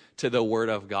attitude to the Word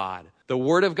of God. The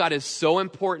Word of God is so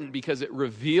important because it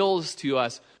reveals to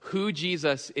us who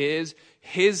Jesus is,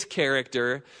 His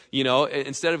character.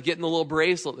 Instead of getting the little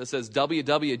bracelet that says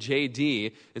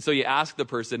WWJD, and so you ask the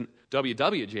person,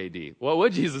 WWJD, what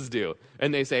would Jesus do?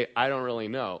 And they say, I don't really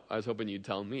know. I was hoping you'd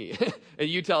tell me. And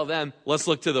you tell them, let's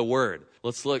look to the Word.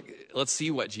 Let's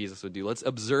see what Jesus would do. Let's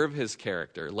observe His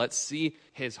character. Let's see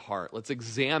His heart. Let's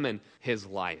examine His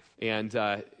life. And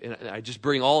I just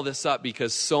bring all this up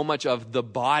because so much of the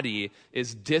body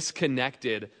is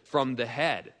disconnected from the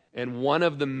head. And one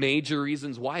of the major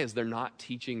reasons why is they're not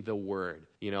teaching the Word.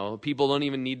 People don't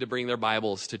even need to bring their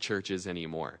Bibles to churches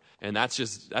anymore. And that's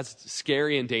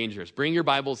scary and dangerous. Bring your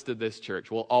Bibles to this church.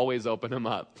 We'll always open them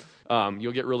up.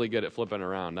 You'll get really good at flipping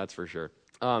around, that's for sure.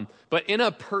 But in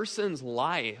a person's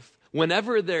life,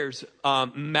 whenever there's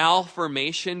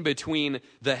malformation between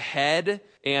the head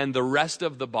and the rest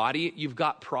of the body, you've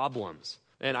got problems.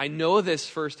 And I know this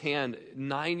firsthand.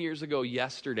 9 years ago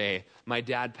yesterday, my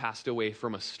dad passed away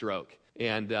from a stroke.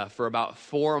 And for about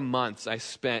 4 months, I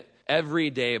spent every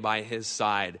day by his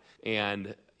side.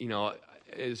 And,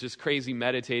 it was just crazy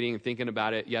meditating and thinking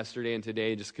about it yesterday and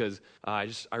today, just because I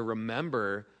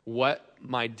remember what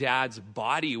my dad's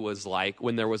body was like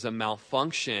when there was a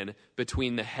malfunction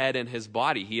between the head and his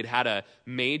body. He had had a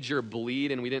major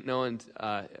bleed, and we didn't know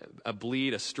a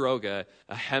bleed, a stroke, a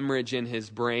hemorrhage in his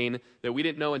brain that we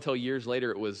didn't know until years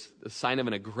later it was a sign of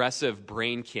an aggressive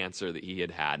brain cancer that he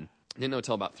had had. I didn't know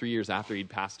until about 3 years after he'd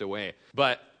passed away.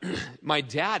 But my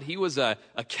dad, he was a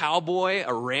cowboy,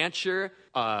 a rancher,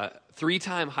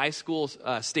 3-time high school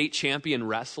state champion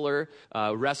wrestler,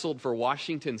 wrestled for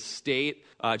Washington State,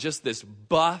 just this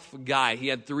buff guy. He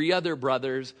had 3 other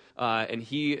brothers, and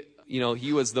he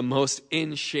was the most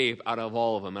in shape out of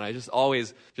all of them. And I just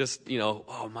always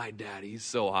oh, my dad, he's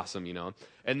so awesome,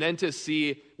 And then to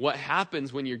see what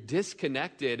happens when you're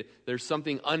disconnected, there's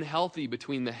something unhealthy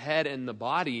between the head and the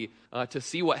body, to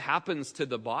see what happens to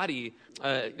the body,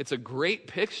 it's a great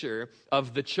picture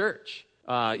of the church.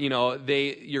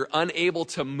 You're unable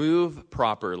to move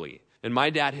properly. And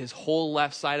my dad, his whole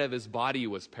left side of his body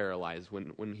was paralyzed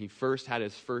when he first had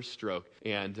his first stroke,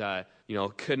 and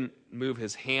couldn't move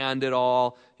his hand at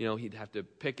all. He'd have to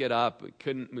pick it up.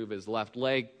 Couldn't move his left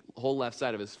leg, whole left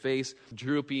side of his face,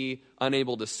 droopy,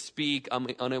 unable to speak.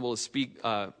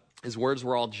 His words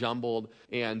were all jumbled.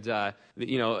 And,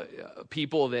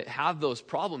 people that have those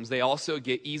problems, they also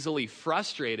get easily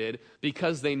frustrated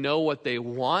because they know what they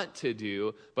want to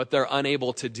do, but they're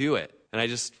unable to do it. And I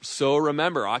just so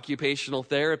remember occupational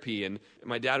therapy, and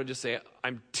my dad would just say,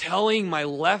 I'm telling my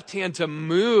left hand to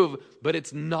move, but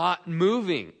it's not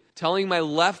moving. Telling my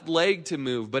left leg to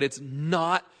move, but it's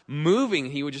not moving.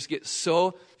 He would just get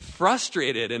so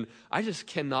frustrated. And I just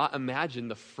cannot imagine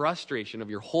the frustration of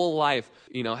your whole life,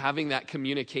 having that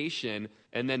communication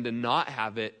and then to not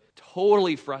have it.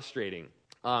 Totally frustrating.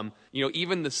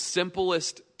 Even the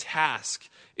simplest task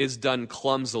is done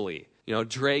clumsily. Just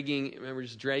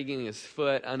dragging his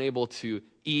foot, unable to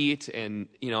eat, and,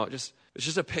 it's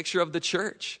just a picture of the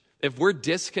church. If we're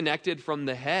disconnected from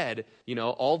the head,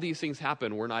 all these things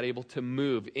happen. We're not able to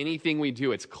move. Anything we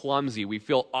do, it's clumsy. We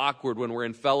feel awkward when we're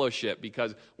in fellowship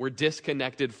because we're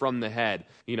disconnected from the head.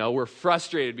 We're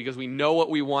frustrated because we know what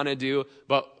we want to do,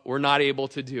 but we're not able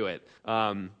to do it.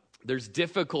 There's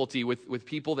difficulty with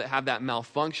people that have that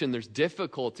malfunction. There's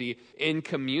difficulty in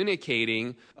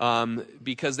communicating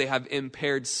because they have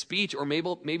impaired speech, or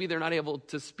maybe they're not able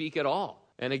to speak at all.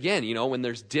 And again, when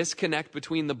there's disconnect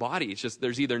between the body, it's just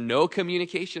there's either no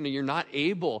communication or you're not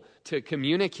able to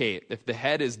communicate if the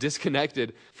head is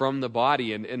disconnected from the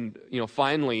body. And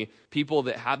finally, people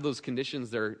that have those conditions,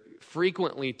 they're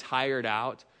frequently tired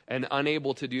out and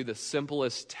unable to do the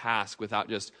simplest task without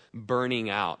just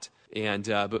burning out.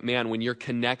 But man, when you're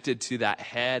connected to that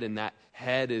head, and that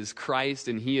head is Christ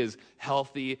and he is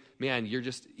healthy, man,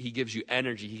 he gives you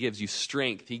energy, he gives you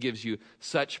strength, he gives you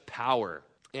such power.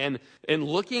 And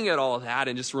looking at all that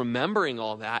and just remembering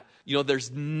all that,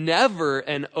 there's never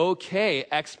an okay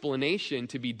explanation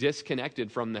to be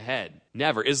disconnected from the head.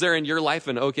 Never. Is there in your life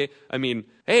an okay? I mean,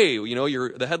 hey,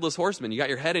 you're the headless horseman. You got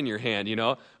your head in your hand,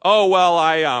 Oh,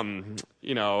 well,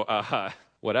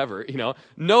 whatever,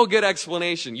 no good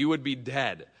explanation. You would be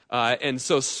dead. And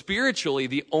so spiritually,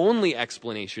 the only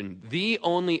explanation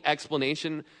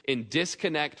in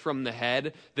disconnect from the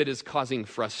head that is causing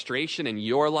frustration in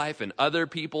your life and other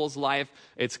people's life,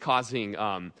 it's causing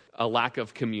a lack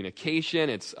of communication.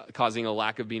 It's causing a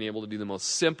lack of being able to do the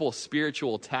most simple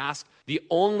spiritual task. The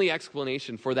only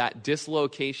explanation for that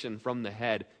dislocation from the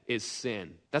head is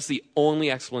sin. That's the only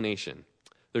explanation.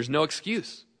 There's no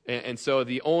excuse. And so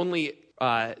the only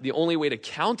way to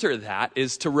counter that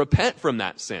is to repent from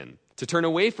that sin, to turn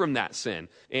away from that sin.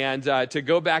 And to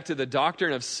go back to the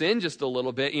doctrine of sin just a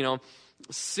little bit,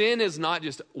 sin is not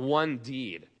just one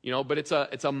deed, but it's a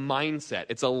mindset,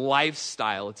 it's a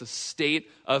lifestyle, it's a state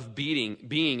of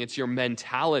being. It's your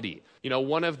mentality.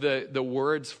 One of the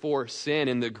words for sin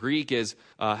in the Greek is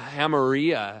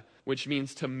hamartia, which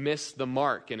means to miss the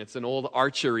mark, and it's an old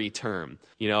archery term.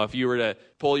 If you were to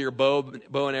pull your bow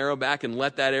and arrow back and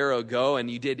let that arrow go,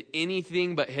 and you did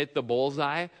anything but hit the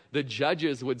bullseye, the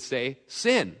judges would say,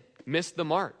 sin, missed the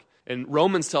mark. And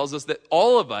Romans tells us that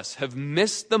all of us have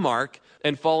missed the mark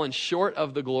and fallen short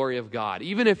of the glory of God.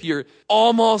 Even if you're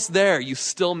almost there, you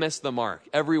still miss the mark.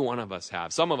 Every one of us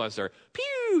have. Some of us are,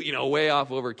 way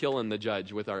off over killing the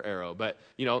judge with our arrow. But,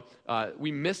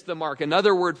 we miss the mark.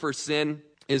 Another word for sin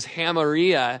is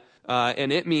hamaria,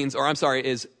 and it means,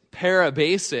 is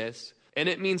parabasis, and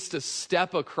it means to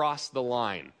step across the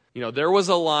line. There was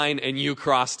a line and you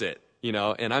crossed it,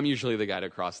 and I'm usually the guy to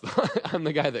cross the line. I'm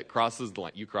the guy that crosses the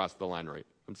line. You crossed the line, right?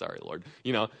 I'm sorry, Lord.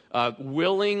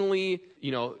 Willingly,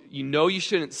 you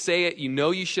shouldn't say it.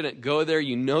 You shouldn't go there.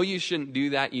 You shouldn't do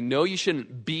that. You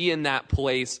shouldn't be in that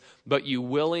place, but you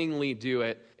willingly do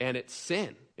it, and it's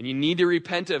sin. And you need to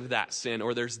repent of that sin,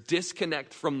 or there's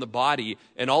disconnect from the body,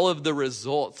 and all of the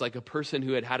results, like a person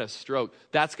who had a stroke,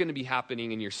 that's going to be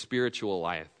happening in your spiritual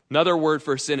life. Another word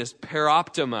for sin is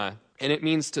paroptoma, and it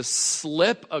means to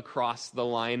slip across the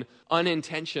line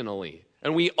unintentionally.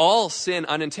 And we all sin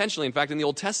unintentionally. In fact, in the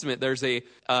Old Testament, there's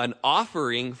an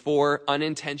offering for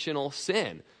unintentional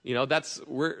sin. We've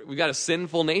got a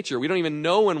sinful nature. We don't even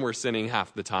know when we're sinning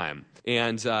half the time.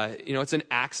 And, it's an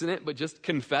accident, but just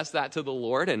confess that to the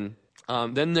Lord. And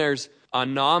then there's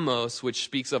anamos, which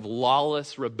speaks of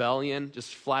lawless rebellion,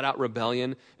 just flat out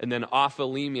rebellion. And then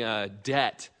ophelemia,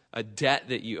 a debt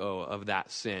that you owe of that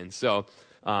sin. So,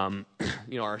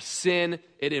 our sin,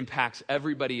 it impacts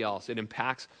everybody else. It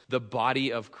impacts the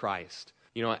body of Christ,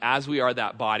 as we are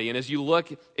that body. And as you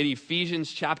look at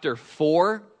Ephesians chapter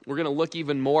 4, we're going to look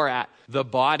even more at the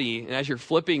body. And as you're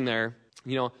flipping there,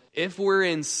 if we're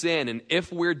in sin and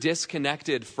if we're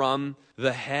disconnected from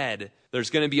the head, there's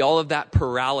going to be all of that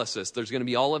paralysis. There's going to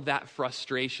be all of that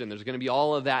frustration. There's going to be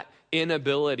all of that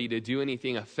inability to do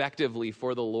anything effectively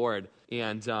for the Lord.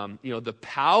 And, the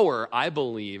power, I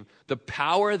believe, the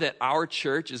power that our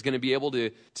church is going to be able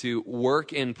to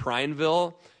work in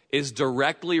Prineville is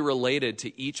directly related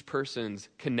to each person's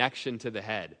connection to the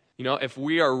head. If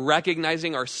we are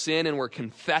recognizing our sin and we're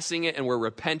confessing it and we're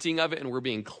repenting of it and we're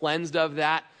being cleansed of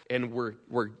that and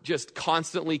we're just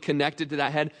constantly connected to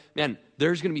that head, man,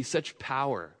 there's going to be such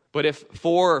power. But if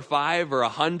 4 or 5 or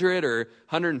 100 or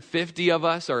 150 of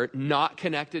us are not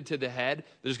connected to the head,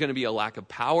 there's going to be a lack of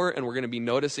power, and we're going to be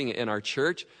noticing it in our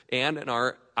church and in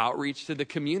our outreach to the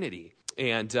community.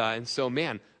 And so,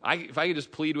 man, if I could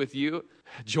just plead with you,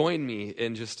 join me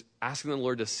in just asking the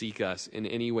Lord to seek us in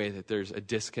any way that there's a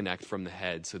disconnect from the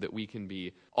head so that we can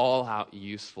be all out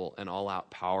useful and all out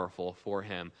powerful for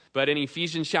him. But in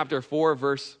Ephesians chapter 4,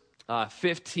 verse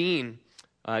 15,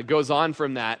 it goes on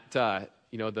from that,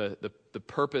 the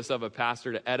purpose of a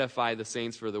pastor to edify the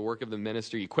saints for the work of the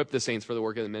ministry, equip the saints for the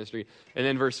work of the ministry. And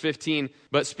then verse 15,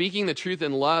 but speaking the truth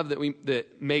in love that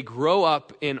may grow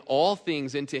up in all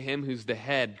things into him who's the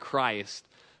head, Christ,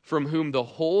 from whom the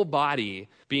whole body,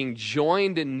 being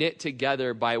joined and knit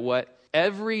together by what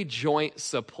every joint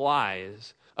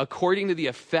supplies, according to the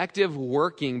effective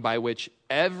working by which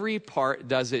every part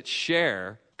does its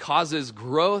share, causes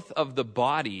growth of the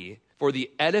body for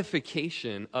the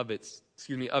edification of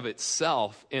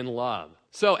itself in love.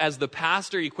 So as the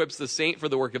pastor equips the saint for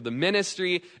the work of the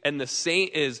ministry, and the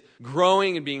saint is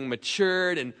growing and being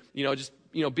matured and,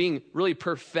 being really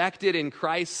perfected in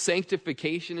Christ,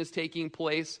 sanctification is taking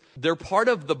place. They're part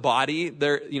of the body.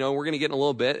 We're going to get in a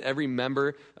little bit, every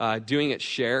member doing its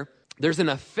share. There's an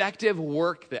effective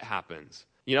work that happens.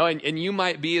 And you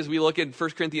might be, as we look at 1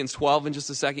 Corinthians 12 in just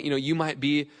a second, you might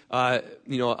be,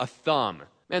 a thumb.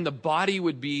 And the body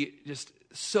would be just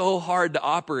so hard to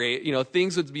operate.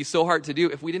 Things would be so hard to do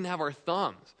if we didn't have our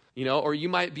thumbs. Or you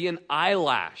might be an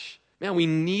eyelash. Man, we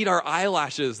need our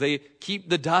eyelashes. They keep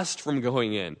the dust from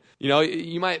going in.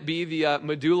 You might be the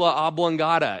medulla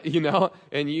oblongata,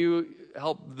 and you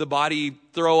help the body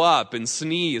throw up and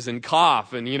sneeze and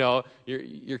cough, and,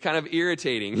 you're kind of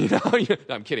irritating, No,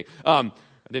 I'm kidding. I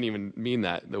didn't even mean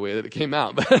that the way that it came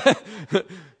out.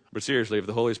 But seriously, if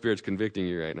the Holy Spirit's convicting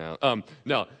you right now,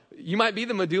 no. You might be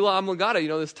the medulla oblongata,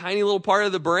 this tiny little part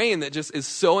of the brain that just is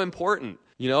so important,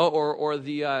 or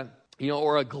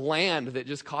a gland that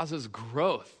just causes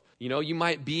growth. You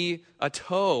might be a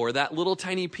toe or that little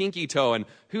tiny pinky toe, and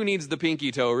who needs the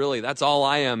pinky toe, really? That's all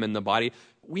I am in the body.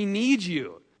 We need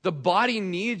you. The body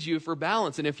needs you for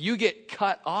balance, and if you get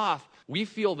cut off, we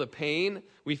feel the pain,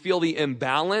 we feel the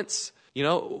imbalance.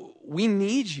 We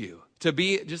need you to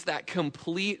be just that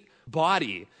complete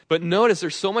body. But notice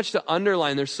there's so much to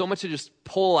underline, there's so much to just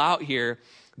pull out here,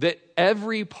 that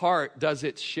every part does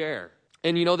its share.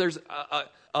 And there's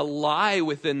a lie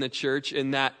within the church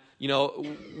in that,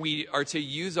 we are to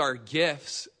use our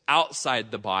gifts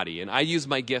outside the body. And I use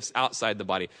my gifts outside the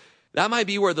body. That might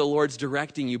be where the Lord's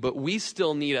directing you, but we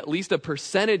still need at least a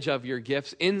percentage of your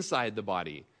gifts inside the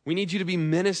body. We need you to be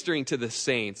ministering to the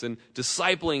saints and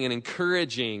discipling and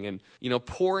encouraging and,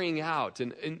 pouring out.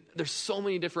 And there's so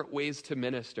many different ways to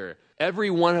minister.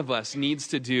 Every one of us needs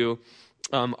to do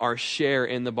our share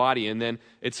in the body. And then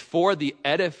it's for the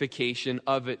edification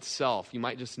of itself. You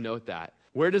might just note that.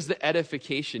 Where does the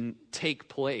edification take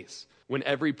place? When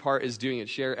every part is doing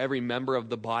its share, every member of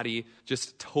the body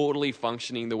just totally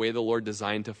functioning the way the Lord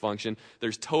designed to function.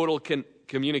 There's total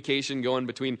communication going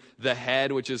between the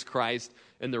head, which is Christ,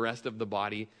 and the rest of the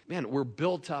body. Man, we're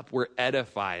built up, we're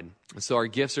edified. So our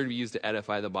gifts are to be used to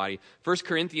edify the body. 1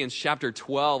 Corinthians chapter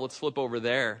 12, let's flip over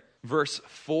there, verse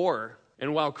 4.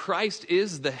 And while Christ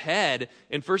is the head,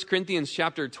 in 1 Corinthians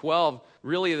chapter 12,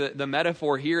 really the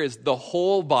metaphor here is the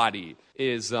whole body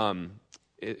is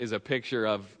a picture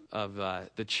of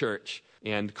the church.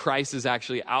 And Christ is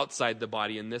actually outside the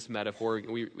body in this metaphor.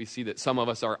 We see that some of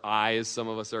us are eyes, some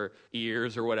of us are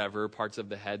ears or whatever, parts of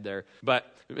the head there.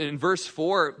 But in verse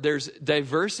 4, there's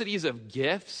diversities of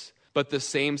gifts, but the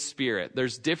same Spirit.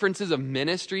 There's differences of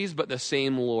ministries, but the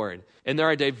same Lord. And there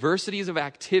are diversities of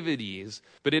activities,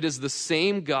 but it is the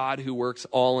same God who works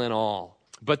all in all.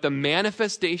 But the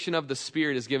manifestation of the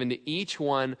Spirit is given to each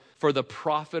one for the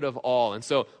profit of all. And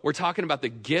so we're talking about the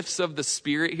gifts of the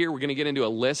Spirit here. We're going to get into a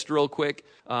list real quick.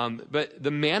 But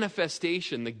the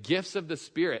manifestation, the gifts of the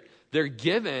Spirit, they're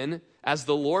given as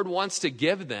the Lord wants to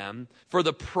give them for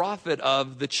the profit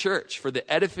of the church, for the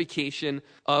edification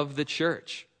of the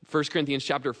church. 1 Corinthians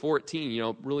chapter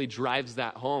 14, really drives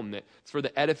that home, that it's for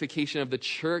the edification of the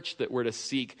church that we're to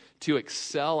seek to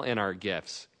excel in our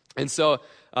gifts. And so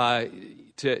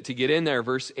to get in there,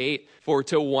 verse 8, for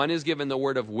to one is given the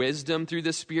word of wisdom through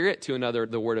the Spirit, to another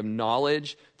the word of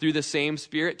knowledge through the same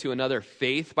Spirit, to another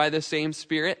faith by the same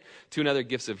Spirit, to another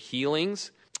gifts of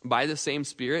healings by the same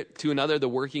Spirit, to another the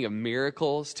working of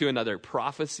miracles, to another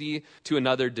prophecy, to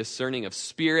another discerning of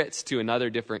spirits, to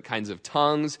another different kinds of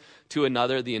tongues, to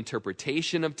another the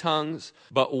interpretation of tongues.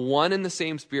 But one and the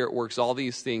same Spirit works all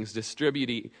these things,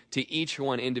 distributing to each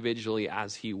one individually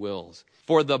as he wills.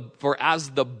 For as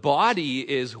the body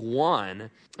is one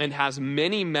and has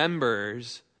many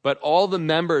members, but all the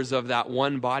members of that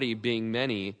one body being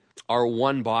many are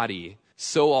one body,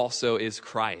 so also is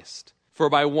Christ. For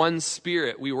by one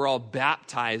Spirit we were all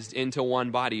baptized into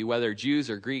one body, whether Jews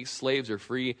or Greeks, slaves or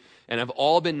free, and have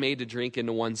all been made to drink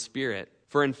into one Spirit.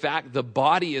 For in fact, the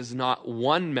body is not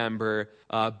one member,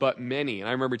 but many. And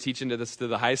I remember teaching this to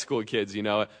the high school kids,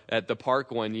 at the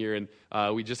park one year. And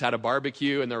we just had a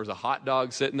barbecue, and there was a hot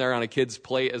dog sitting there on a kid's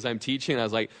plate as I'm teaching. I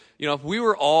was like, if we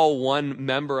were all one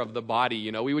member of the body,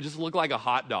 we would just look like a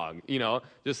hot dog,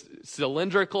 just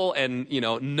cylindrical and,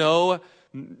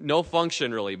 no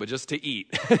function really, but just to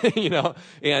eat,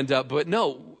 but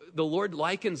no, the Lord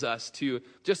likens us to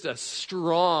just a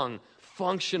strong,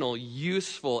 functional,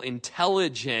 useful,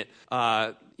 intelligent,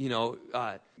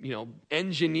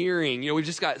 engineering. We've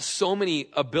just got so many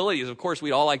abilities. Of course,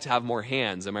 we'd all like to have more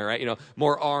hands, am I right?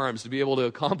 More arms to be able to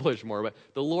accomplish more. But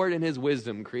the Lord in his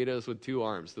wisdom created us with 2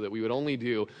 arms so that we would only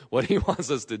do what he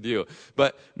wants us to do.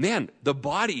 But man, the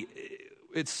body,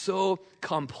 it's so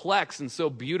complex and so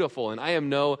beautiful. And I am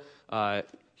no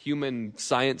human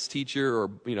science teacher, or,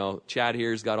 Chad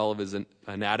here's got all of his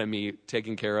anatomy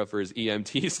taken care of for his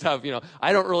EMT stuff.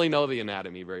 I don't really know the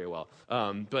anatomy very well.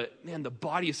 But man, the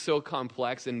body is so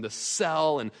complex, and the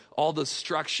cell and all the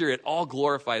structure, it all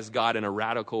glorifies God in a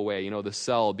radical way. The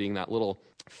cell being that little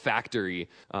factory,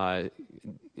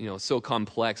 so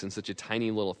complex and such a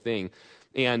tiny little thing.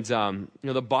 And,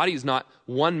 the body is not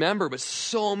one member, but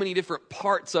so many different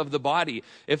parts of the body.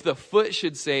 If the foot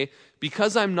should say,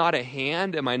 because I'm not a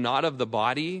hand, am I not of the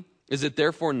body? Is it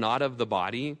therefore not of the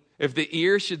body? If the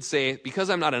ear should say,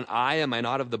 because I'm not an eye, am I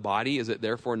not of the body? Is it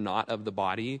therefore not of the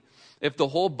body? If the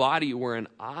whole body were an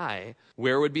eye,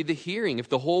 where would be the hearing? If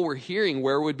the whole were hearing,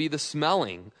 where would be the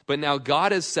smelling? But now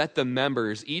God has set the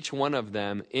members, each one of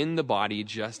them, in the body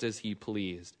just as he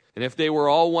pleased. And if they were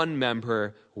all one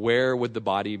member, where would the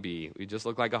body be? We just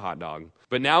look like a hot dog.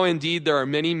 But now indeed there are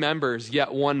many members,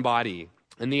 yet one body.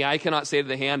 And the eye cannot say to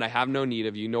the hand, I have no need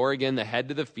of you, nor again the head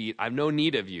to the feet, I have no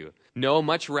need of you. No,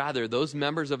 much rather, those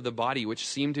members of the body which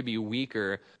seem to be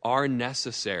weaker are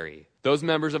necessary. Those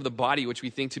members of the body which we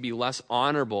think to be less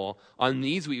honorable, on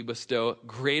these we bestow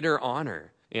greater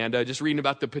honor. And just reading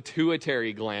about the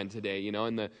pituitary gland today,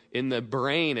 in the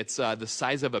brain, it's the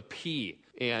size of a pea.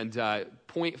 And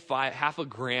 0.5, half a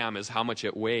gram is how much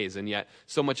it weighs. And yet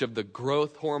so much of the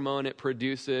growth hormone it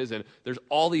produces, and there's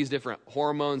all these different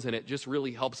hormones, and it just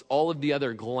really helps all of the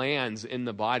other glands in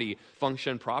the body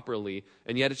function properly.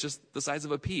 And yet it's just the size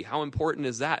of a pea. How important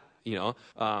is that?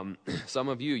 Some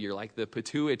of you're like the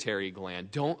pituitary gland.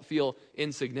 Don't feel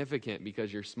insignificant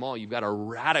because you're small. You've got a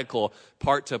radical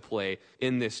part to play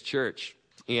in this church.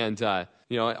 And,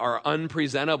 our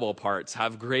unpresentable parts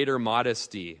have greater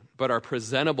modesty, but our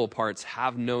presentable parts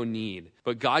have no need.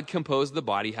 But God composed the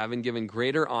body, having given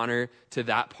greater honor to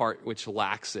that part which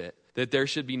lacks it, that there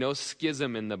should be no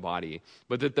schism in the body,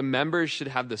 but that the members should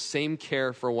have the same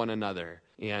care for one another.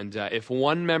 And if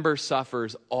one member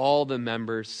suffers, all the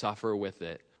members suffer with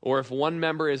it. Or if one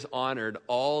member is honored,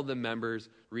 all the members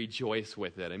rejoice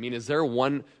with it. I mean, is there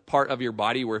one part of your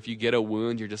body where if you get a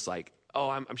wound, you're just like, oh,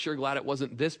 I'm sure glad it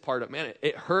wasn't this part of, man,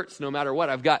 it hurts no matter what.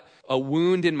 I've got a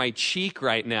wound in my cheek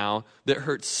right now that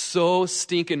hurts so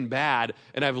stinking bad,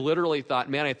 and I've literally thought,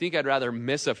 man, I think I'd rather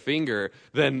miss a finger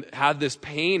than have this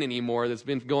pain anymore that's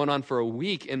been going on for a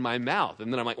week in my mouth.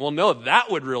 And then I'm like, well, no, that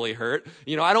would really hurt.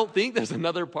 I don't think there's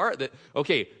another part that,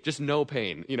 okay, just no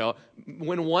pain.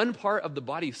 When one part of the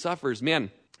body suffers,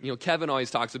 man, Kevin always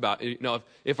talks about,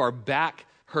 if our back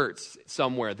hurts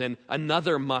somewhere, then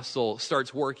another muscle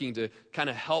starts working to kind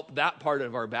of help that part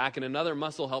of our back, and another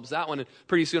muscle helps that one, and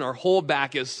pretty soon our whole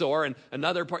back is sore, and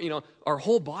another part, our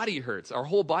whole body hurts. Our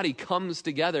whole body comes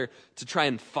together to try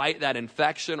and fight that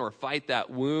infection or fight that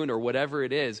wound or whatever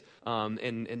it is,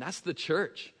 and that's the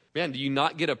church. Man, do you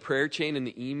not get a prayer chain in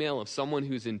the email of someone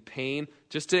who's in pain?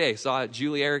 Just today, saw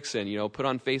Julie Erickson, put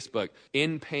on Facebook,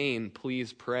 in pain,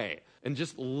 please pray. And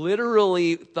just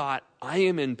literally thought, I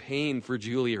am in pain for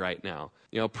Julie right now.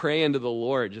 Pray into the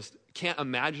Lord. Just can't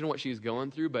imagine what she's going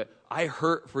through, but I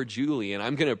hurt for Julie, and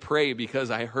I'm going to pray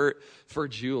because I hurt for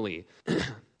Julie.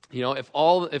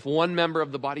 If one member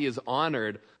of the body is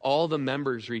honored, all the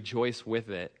members rejoice with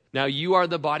it. Now you are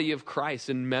the body of Christ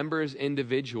and members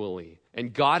individually.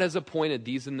 And God has appointed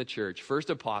these in the church: first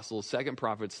apostles, second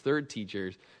prophets, third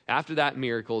teachers, after that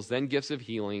miracles, then gifts of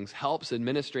healings, helps,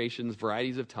 administrations,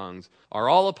 varieties of tongues. Are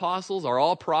all apostles? Are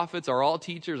all prophets? Are all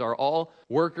teachers? Are all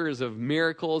workers of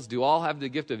miracles? Do all have the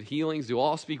gift of healings? Do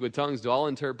all speak with tongues? Do all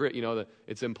interpret?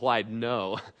 It's implied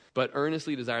no. But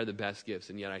earnestly desire the best gifts,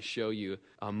 and yet I show you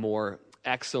a more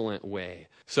excellent way.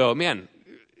 So, man,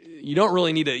 you don't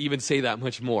really need to even say that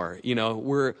much more.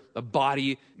 We're a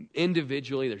body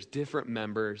individually. There's different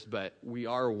members, but we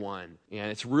are one.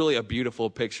 And it's really a beautiful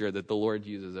picture that the Lord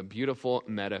uses, a beautiful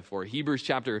metaphor. Hebrews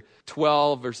chapter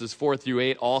 12, verses 4 through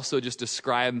 8 also just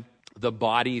describe the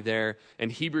body there.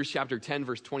 And Hebrews chapter 10,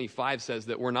 verse 25 says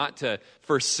that we're not to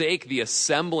forsake the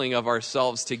assembling of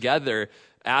ourselves together,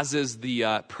 as is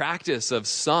the practice of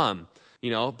some.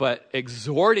 But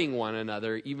exhorting one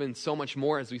another even so much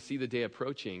more as we see the day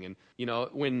approaching. And,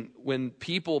 when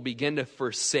people begin to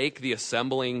forsake the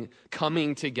assembling,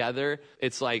 coming together,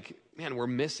 it's like, man, we're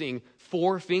missing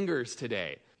 4 fingers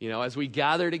today. As we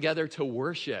gather together to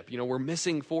worship, we're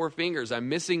missing 4 fingers. I'm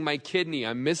missing my kidney.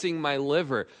 I'm missing my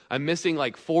liver. I'm missing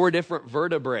like 4 different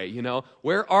vertebrae.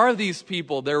 Where are these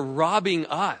people? They're robbing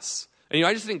us. And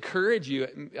I just encourage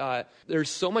you, there's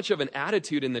so much of an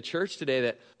attitude in the church today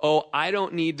that, I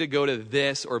don't need to go to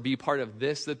this or be part of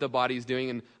this that the body's doing.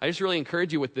 And I just really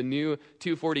encourage you with the new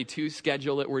 242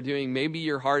 schedule that we're doing, maybe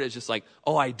your heart is just like,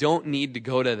 I don't need to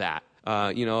go to that.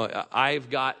 I've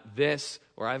got this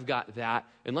or I've got that.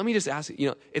 And let me just ask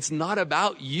you, it's not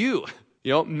about you.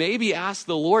 Maybe ask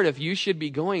the Lord if you should be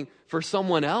going for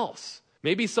someone else.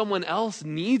 Maybe someone else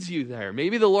needs you there.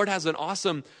 Maybe the Lord has an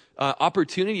awesome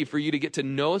opportunity for you to get to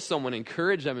know someone,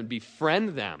 encourage them, and befriend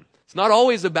them. It's not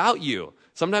always about you.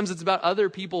 Sometimes it's about other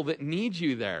people that need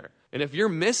you there. And if you're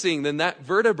missing, then that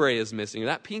vertebrae is missing.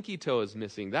 That pinky toe is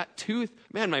missing. That tooth,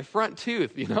 man, my front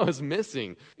tooth, is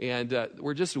missing. And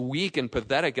we're just weak and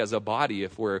pathetic as a body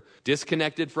if we're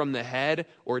disconnected from the head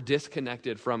or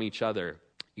disconnected from each other.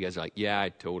 You guys are like, yeah, I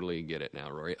totally get it now,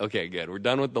 Rory. Okay, good. We're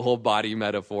done with the whole body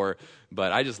metaphor,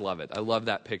 but I just love it. I love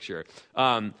that picture.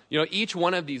 Each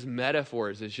one of these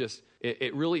metaphors is just,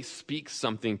 it really speaks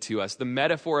something to us. The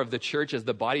metaphor of the church as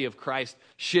the body of Christ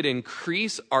should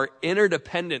increase our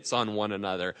interdependence on one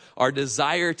another, our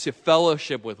desire to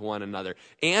fellowship with one another,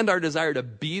 and our desire to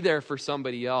be there for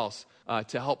somebody else,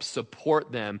 to help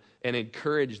support them and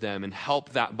encourage them and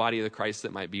help that body of the Christ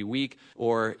that might be weak,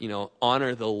 or,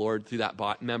 honor the Lord through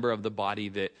that member of the body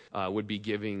that would be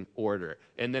giving order.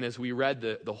 And then as we read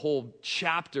the whole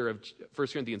chapter of 1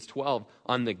 Corinthians 12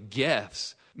 on the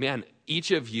gifts, man,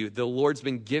 each of you, the Lord's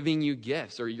been giving you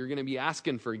gifts, or you're going to be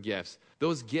asking for gifts.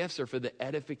 Those gifts are for the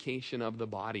edification of the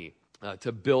body,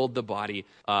 to build the body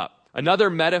up. Another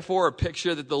metaphor or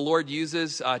picture that the Lord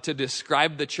uses to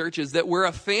describe the church is that we're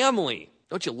a family.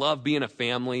 Don't you love being a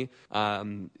family?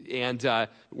 And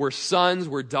we're sons,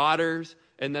 we're daughters,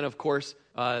 and then, of course,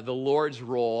 the Lord's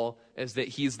role is that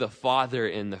he's the father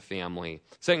in the family.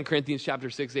 2 Corinthians chapter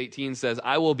 6:18 says,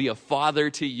 I will be a father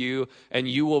to you, and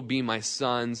you will be my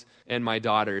sons and my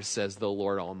daughters, says the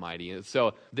Lord Almighty. And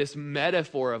so this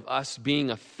metaphor of us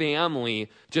being a family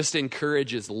just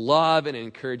encourages love and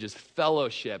encourages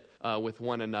fellowship with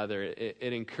one another.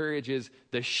 It encourages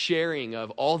the sharing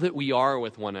of all that we are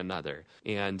with one another.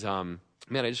 And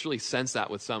man, I just really sense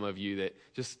that with some of you, that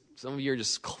just some of you are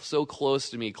just so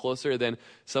close to me, closer than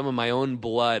some of my own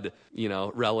blood,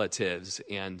 relatives,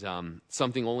 and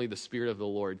something only the Spirit of the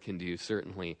Lord can do,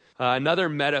 certainly. Another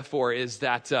metaphor is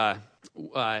that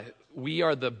we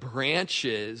are the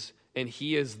branches and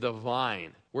he is the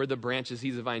vine. We're the branches,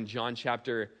 he's the vine, John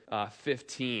chapter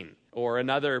 15. Or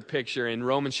another picture in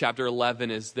Romans chapter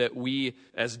 11 is that we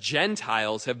as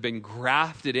Gentiles have been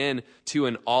grafted in to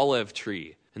an olive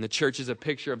tree. And the church is a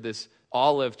picture of this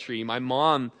olive tree. My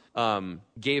mom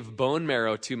gave bone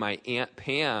marrow to my Aunt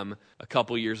Pam a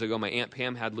couple years ago. My Aunt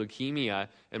Pam had leukemia,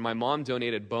 and my mom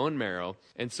donated bone marrow.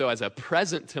 And so as a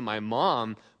present to my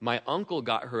mom, my uncle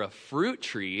got her a fruit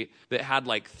tree that had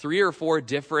like 3 or 4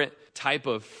 different type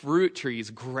of fruit trees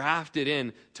grafted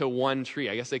in to one tree.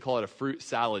 I guess they call it a fruit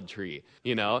salad tree,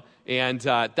 And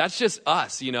that's just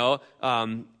us,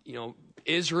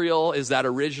 Israel is that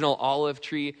original olive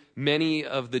tree. Many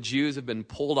of the Jews have been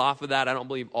pulled off of that. I don't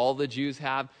believe all the Jews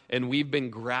have. And we've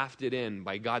been grafted in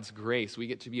by God's grace. We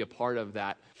get to be a part of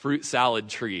that fruit salad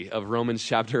tree of Romans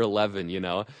chapter 11,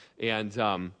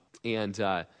 And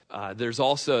there's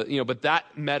also, but that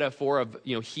metaphor of,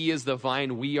 he is the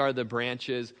vine, we are the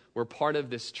branches, we're part of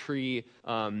this tree.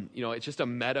 It's just a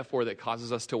metaphor that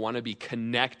causes us to want to be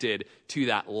connected to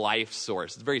that life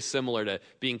source. It's very similar to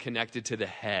being connected to the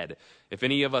head. If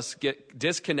any of us get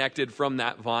disconnected from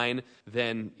that vine,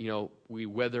 then, we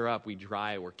wither up, we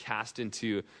dry, we're cast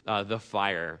into the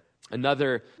fire.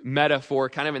 Another metaphor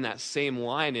kind of in that same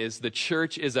line is the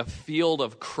church is a field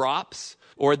of crops,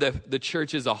 or the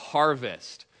church is a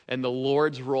harvest. And the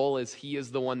Lord's role is he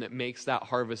is the one that makes that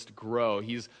harvest grow.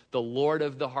 He's the Lord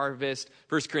of the harvest.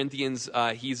 1 Corinthians,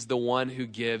 he's the one who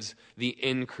gives the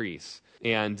increase.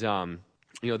 And,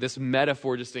 this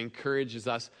metaphor just encourages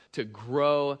us to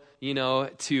grow,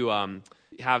 to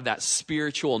have that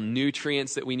spiritual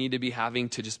nutrients that we need to be having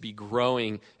to just be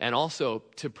growing, and also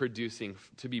to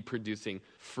be producing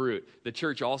fruit. The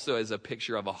church also is a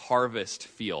picture of a harvest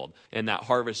field, and that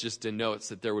harvest just denotes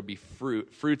that there would be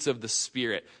fruits of the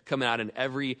Spirit coming out in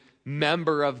every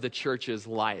member of the church's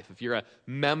life. If you're a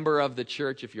member of the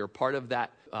church, if you're a part of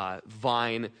that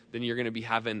vine, then you're going to be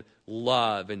having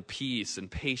love and peace and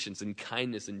patience and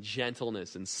kindness and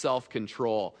gentleness and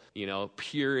self-control,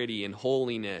 purity and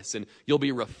holiness. And you'll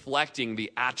be reflecting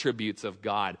the attributes of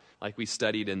God like we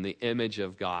studied in the image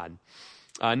of God.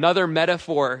 Another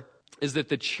metaphor is that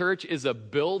the church is a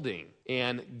building.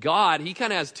 And God, he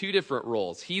kind of has 2 different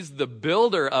roles. He's the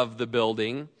builder of the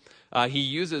building. He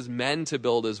uses men to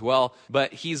build as well,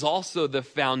 but he's also the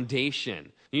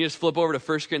foundation. You just flip over to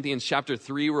 1 Corinthians chapter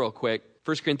 3 real quick.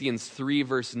 1 Corinthians 3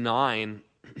 verse 9.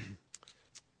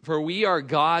 For we are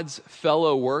God's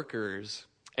fellow workers,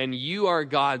 and you are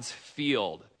God's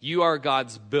field. You are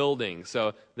God's building.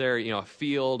 So there, a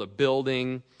field, a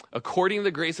building. According to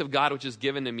the grace of God which is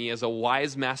given to me as a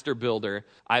wise master builder,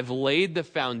 I've laid the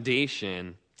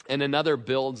foundation, and another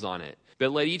builds on it.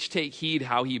 But let each take heed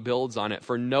how he builds on it.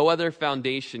 For no other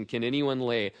foundation can anyone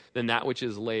lay than that which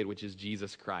is laid, which is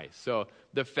Jesus Christ. So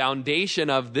the foundation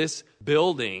of this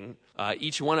building,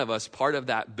 each one of us, part of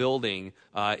that building,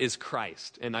 is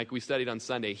Christ. And like we studied on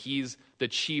Sunday, he's the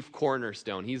chief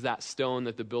cornerstone. He's that stone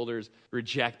that the builders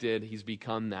rejected. He's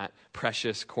become that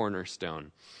precious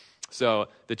cornerstone. So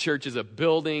the church is a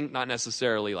building, not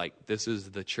necessarily like this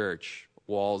is the church,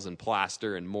 walls and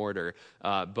plaster and mortar,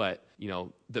 but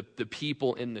the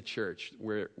people in the church,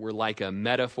 we're like a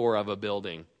metaphor of a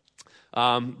building.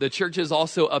 The church is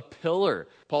also a pillar.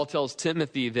 Paul tells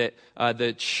Timothy that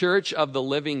the church of the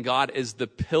living God is the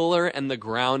pillar and the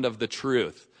ground of the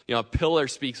truth. A pillar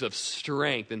speaks of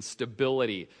strength and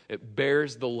stability. It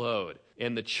bears the load.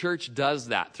 And the church does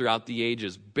that throughout the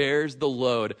ages, bears the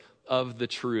load of the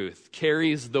truth,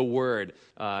 carries the word,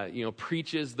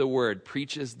 preaches the word,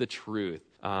 preaches the truth.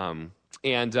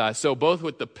 So both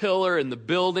with the pillar and the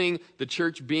building, the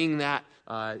church being that,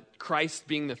 Christ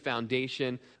being the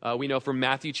foundation, we know from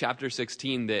Matthew chapter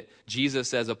 16 that Jesus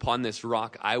says, upon this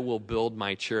rock, I will build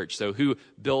my church. So who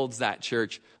builds that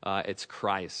church? It's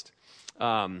Christ.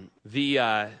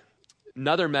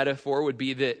 Another metaphor would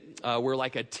be that we're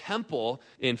like a temple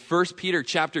in 1 Peter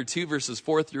chapter 2, verses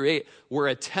 4 through 8. We're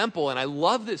a temple, and I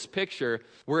love this picture.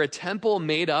 We're a temple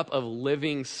made up of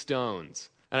living stones.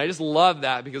 And I just love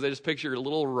that because I just picture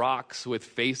little rocks with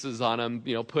faces on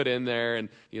them, put in there, and,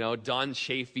 Don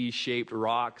Chaffee-shaped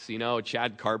rocks,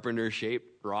 Chad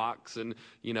Carpenter-shaped rocks, and,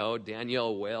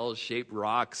 Danielle Wales-shaped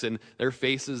rocks, and their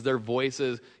faces, their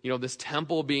voices, this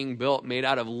temple being built made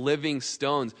out of living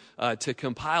stones to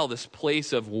compile this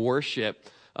place of worship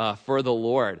for the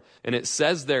Lord. And it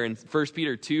says there in 1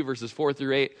 Peter 2, verses 4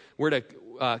 through 8, we're to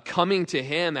coming to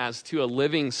him as to a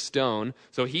living stone.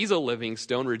 So he's a living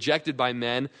stone, rejected by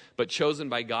men, but chosen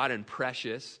by God and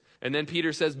precious. And then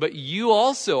Peter says, but you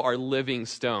also are living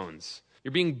stones.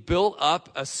 You're being built up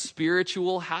a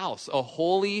spiritual house, a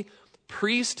holy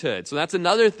priesthood. So that's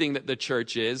another thing that the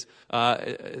church is.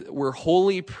 We're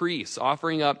holy priests,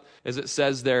 offering up, as it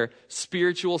says there,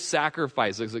 spiritual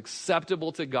sacrifices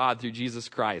acceptable to God through Jesus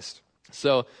Christ.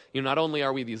 So, not only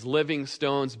are we these living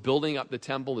stones building up the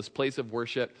temple, this place of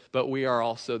worship, but we are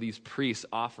also these priests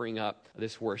offering up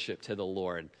this worship to the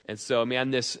Lord. And so,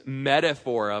 man, this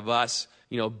metaphor of us,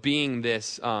 being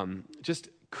this, just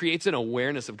creates an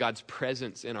awareness of God's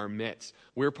presence in our midst.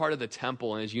 We're part of the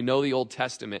temple, and as you know the Old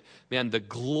Testament, man, the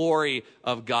glory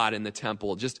of God in the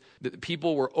temple. Just the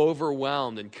people were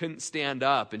overwhelmed and couldn't stand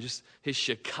up, and just his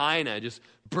Shekinah just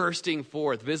bursting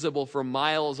forth, visible for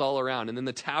miles all around. And then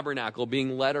the tabernacle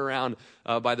being led around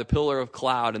by the pillar of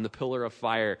cloud and the pillar of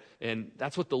fire. And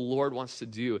that's what the Lord wants to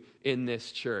do in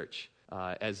this church.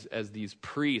 As these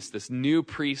priests, this new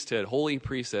priesthood, holy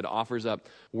priesthood, offers up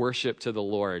worship to the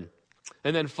Lord.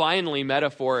 And then finally,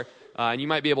 metaphor, and you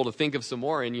might be able to think of some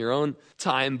more in your own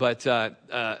time, but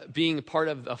being part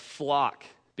of a flock,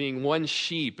 being one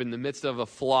sheep in the midst of a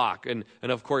flock. And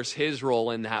of course, his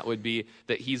role in that would be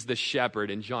that he's the shepherd.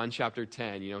 In John chapter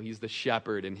 10, he's the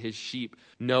shepherd, and his sheep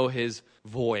know his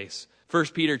voice. 1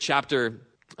 Peter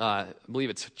I believe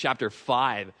it's chapter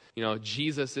 5,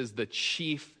 Jesus is the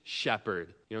chief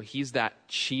shepherd. He's that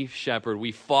chief shepherd.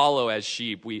 We follow as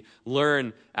sheep. We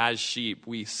learn as sheep.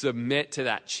 We submit to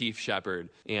that chief shepherd.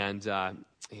 And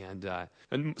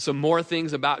some more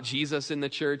things about Jesus in the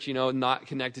church, not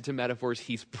connected to metaphors.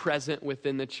 He's present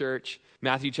within the church.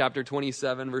 Matthew chapter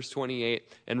 27, verse 28,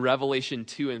 and Revelation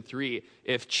 2 and 3.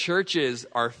 If churches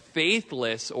are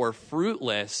faithless or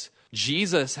fruitless,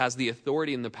 Jesus has the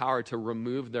authority and the power to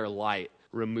remove their light,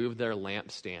 remove their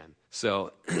lampstand.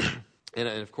 So, and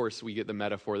of course, we get the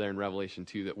metaphor there in Revelation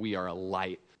 2 that we are a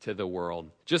light to the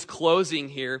world. Just closing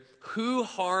here, who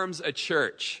harms a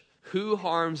church? Who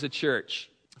harms a church?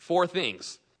 4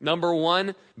 things. Number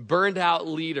 1, burned out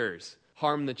leaders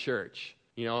harm the church.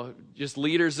 Just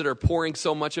leaders that are pouring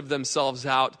so much of themselves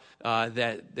out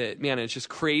that man, it's just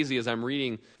crazy as I'm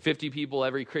reading 50 people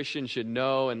every Christian should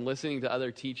know and listening to other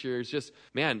teachers. Just,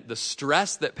 man, the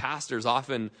stress that pastors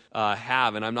often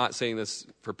have, and I'm not saying this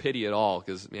for pity at all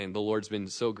because, man, the Lord's been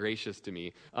so gracious to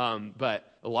me.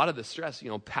 But a lot of the stress,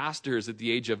 pastors at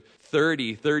the age of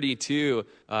 30, 32,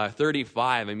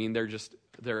 35, I mean,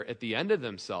 they're at the end of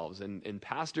themselves, and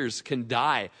pastors can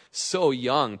die so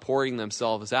young, pouring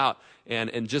themselves out,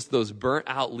 and just those burnt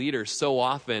out leaders so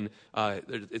often,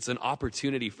 it's an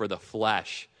opportunity for the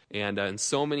flesh, and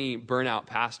so many burnout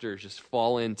pastors just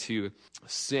fall into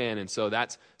sin, and so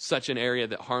that's such an area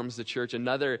that harms the church.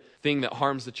 Another thing that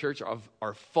harms the church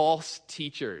are false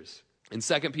teachers. In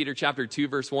 2 Peter chapter 2,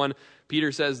 verse 1,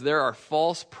 Peter says, there are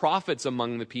false prophets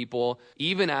among the people,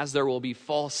 even as there will be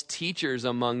false teachers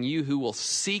among you who will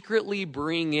secretly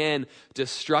bring in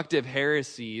destructive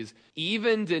heresies,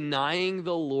 even denying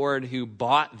the Lord who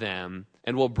bought them,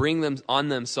 and will bring them on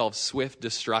themselves swift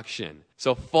destruction.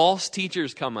 So false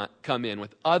teachers come in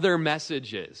with other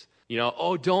messages.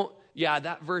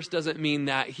 That verse doesn't mean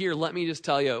that. Here, let me just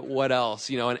tell you what else,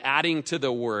 and adding to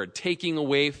the word, taking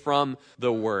away from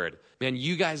the word. Man,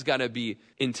 you guys got to be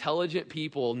intelligent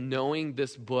people knowing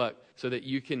this book so that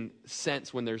you can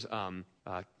sense when there's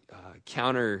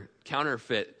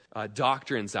counterfeit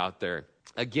doctrines out there.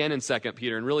 Again in 2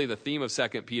 Peter, and really the theme of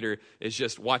 2 Peter is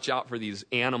just watch out for these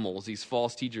animals, these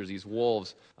false teachers, these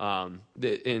wolves.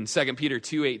 In 2 Peter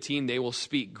 2:18, they will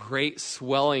speak great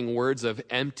swelling words of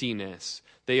emptiness.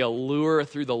 They allure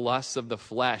through the lusts of the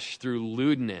flesh, through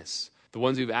lewdness, the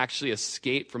ones who've actually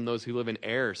escaped from those who live in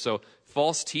error. So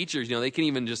false teachers, they can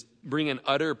even just bring an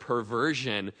utter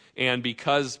perversion, and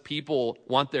because people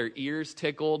want their ears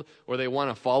tickled or they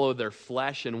want to follow their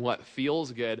flesh and what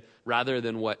feels good rather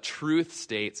than what truth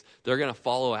states, they're going to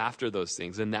follow after those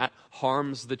things, and that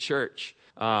harms the church.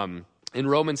 In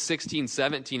Romans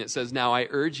 16:17, it says, now I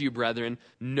urge you, brethren,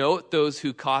 note those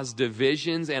who cause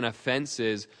divisions and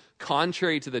offenses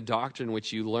contrary to the doctrine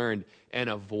which you learned, and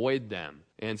avoid them.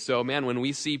 And so, man, when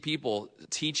we see people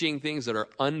teaching things that are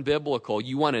unbiblical,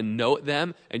 you want to note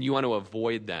them and you want to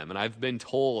avoid them. And I've been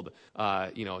told,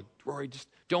 Rory, just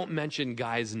don't mention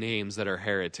guys' names that are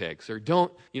heretics, or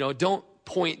don't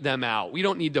point them out. We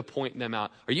don't need to point them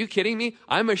out. Are you kidding me?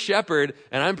 I'm a shepherd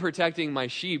and I'm protecting my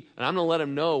sheep, and I'm going to let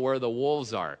them know where the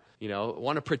wolves are. I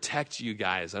want to protect you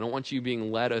guys. I don't want you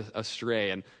being led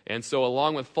astray. And so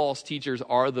along with false teachers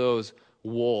are those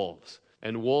wolves.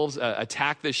 And wolves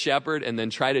attack the shepherd and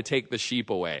then try to take the sheep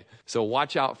away. So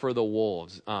watch out for the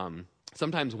wolves.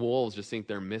 Sometimes wolves just think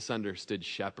they're misunderstood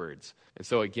shepherds. And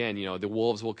so again, the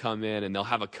wolves will come in and they'll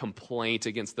have a complaint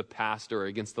against the pastor or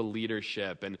against the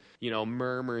leadership, and,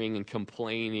 murmuring and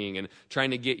complaining and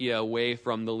trying to get you away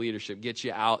from the leadership, get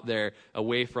you out there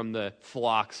away from the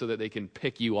flock so that they can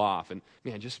pick you off. And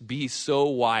man, just be so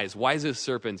wise as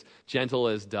serpents, gentle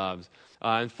as doves.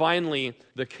 And finally,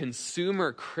 the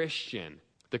consumer Christian.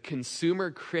 The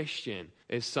consumer Christian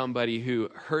is somebody who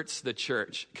hurts the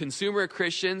church. Consumer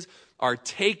Christians are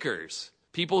takers.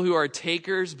 People who are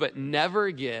takers but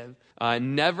never give,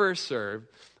 never serve,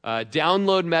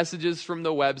 download messages from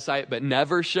the website but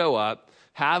never show up,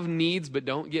 have needs but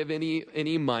don't give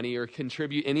any money or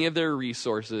contribute any of their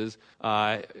resources,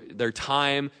 their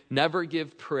time, never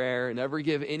give prayer, never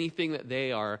give anything that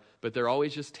they are, but they're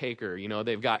always just taker.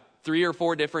 They've got 3 or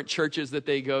 4 different churches that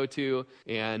they go to,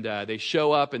 and they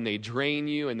show up and they drain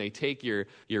you and they take your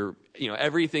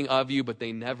everything of you, but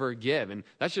they never give. And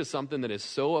that's just something that is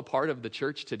so a part of the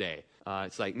church today.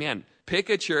 It's like, man, pick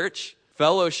a church,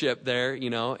 fellowship there,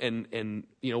 and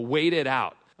wait it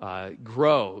out.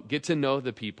 Grow, get to know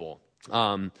the people.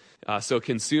 So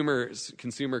consumer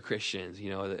Christians,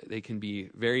 they can be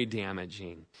very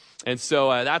damaging. And so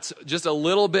that's just a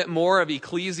little bit more of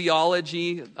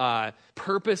ecclesiology,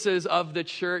 purposes of the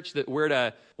church, that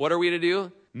what are we to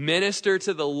do? Minister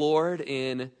to the Lord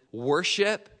in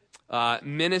worship,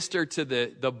 minister to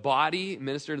the body,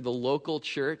 minister to the local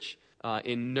church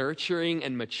in nurturing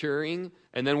and maturing.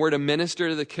 And then we're to minister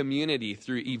to the community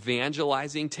through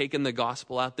evangelizing, taking the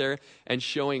gospel out there and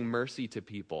showing mercy to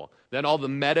people. Then all the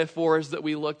metaphors that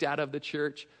we looked at of the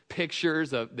church, pictures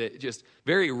that just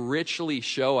very richly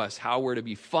show us how we're to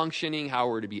be functioning, how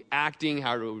we're to be acting,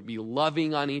 how to be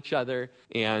loving on each other,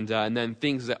 and then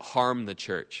things that harm the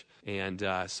church. And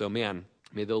so, man,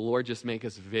 may the Lord just make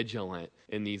us vigilant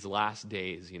in these last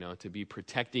days, to be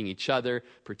protecting each other,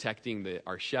 protecting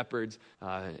our shepherds,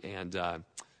 and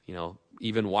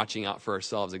even watching out for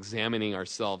ourselves, examining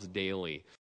ourselves daily.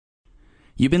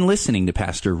 You've been listening to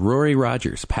Pastor Rory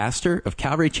Rodgers, pastor of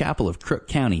Calvary Chapel of Crook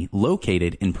County,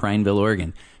 located in Prineville,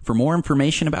 Oregon. For more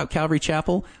information about Calvary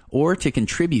Chapel or to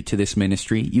contribute to this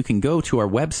ministry, you can go to our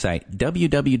website,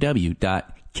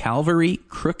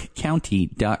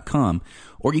 www.calvarycrookcounty.com,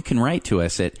 or you can write to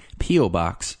us at P.O.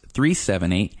 Box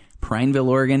 378, Prineville,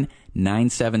 Oregon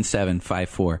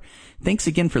 97754. Thanks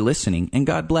again for listening, and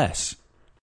God bless.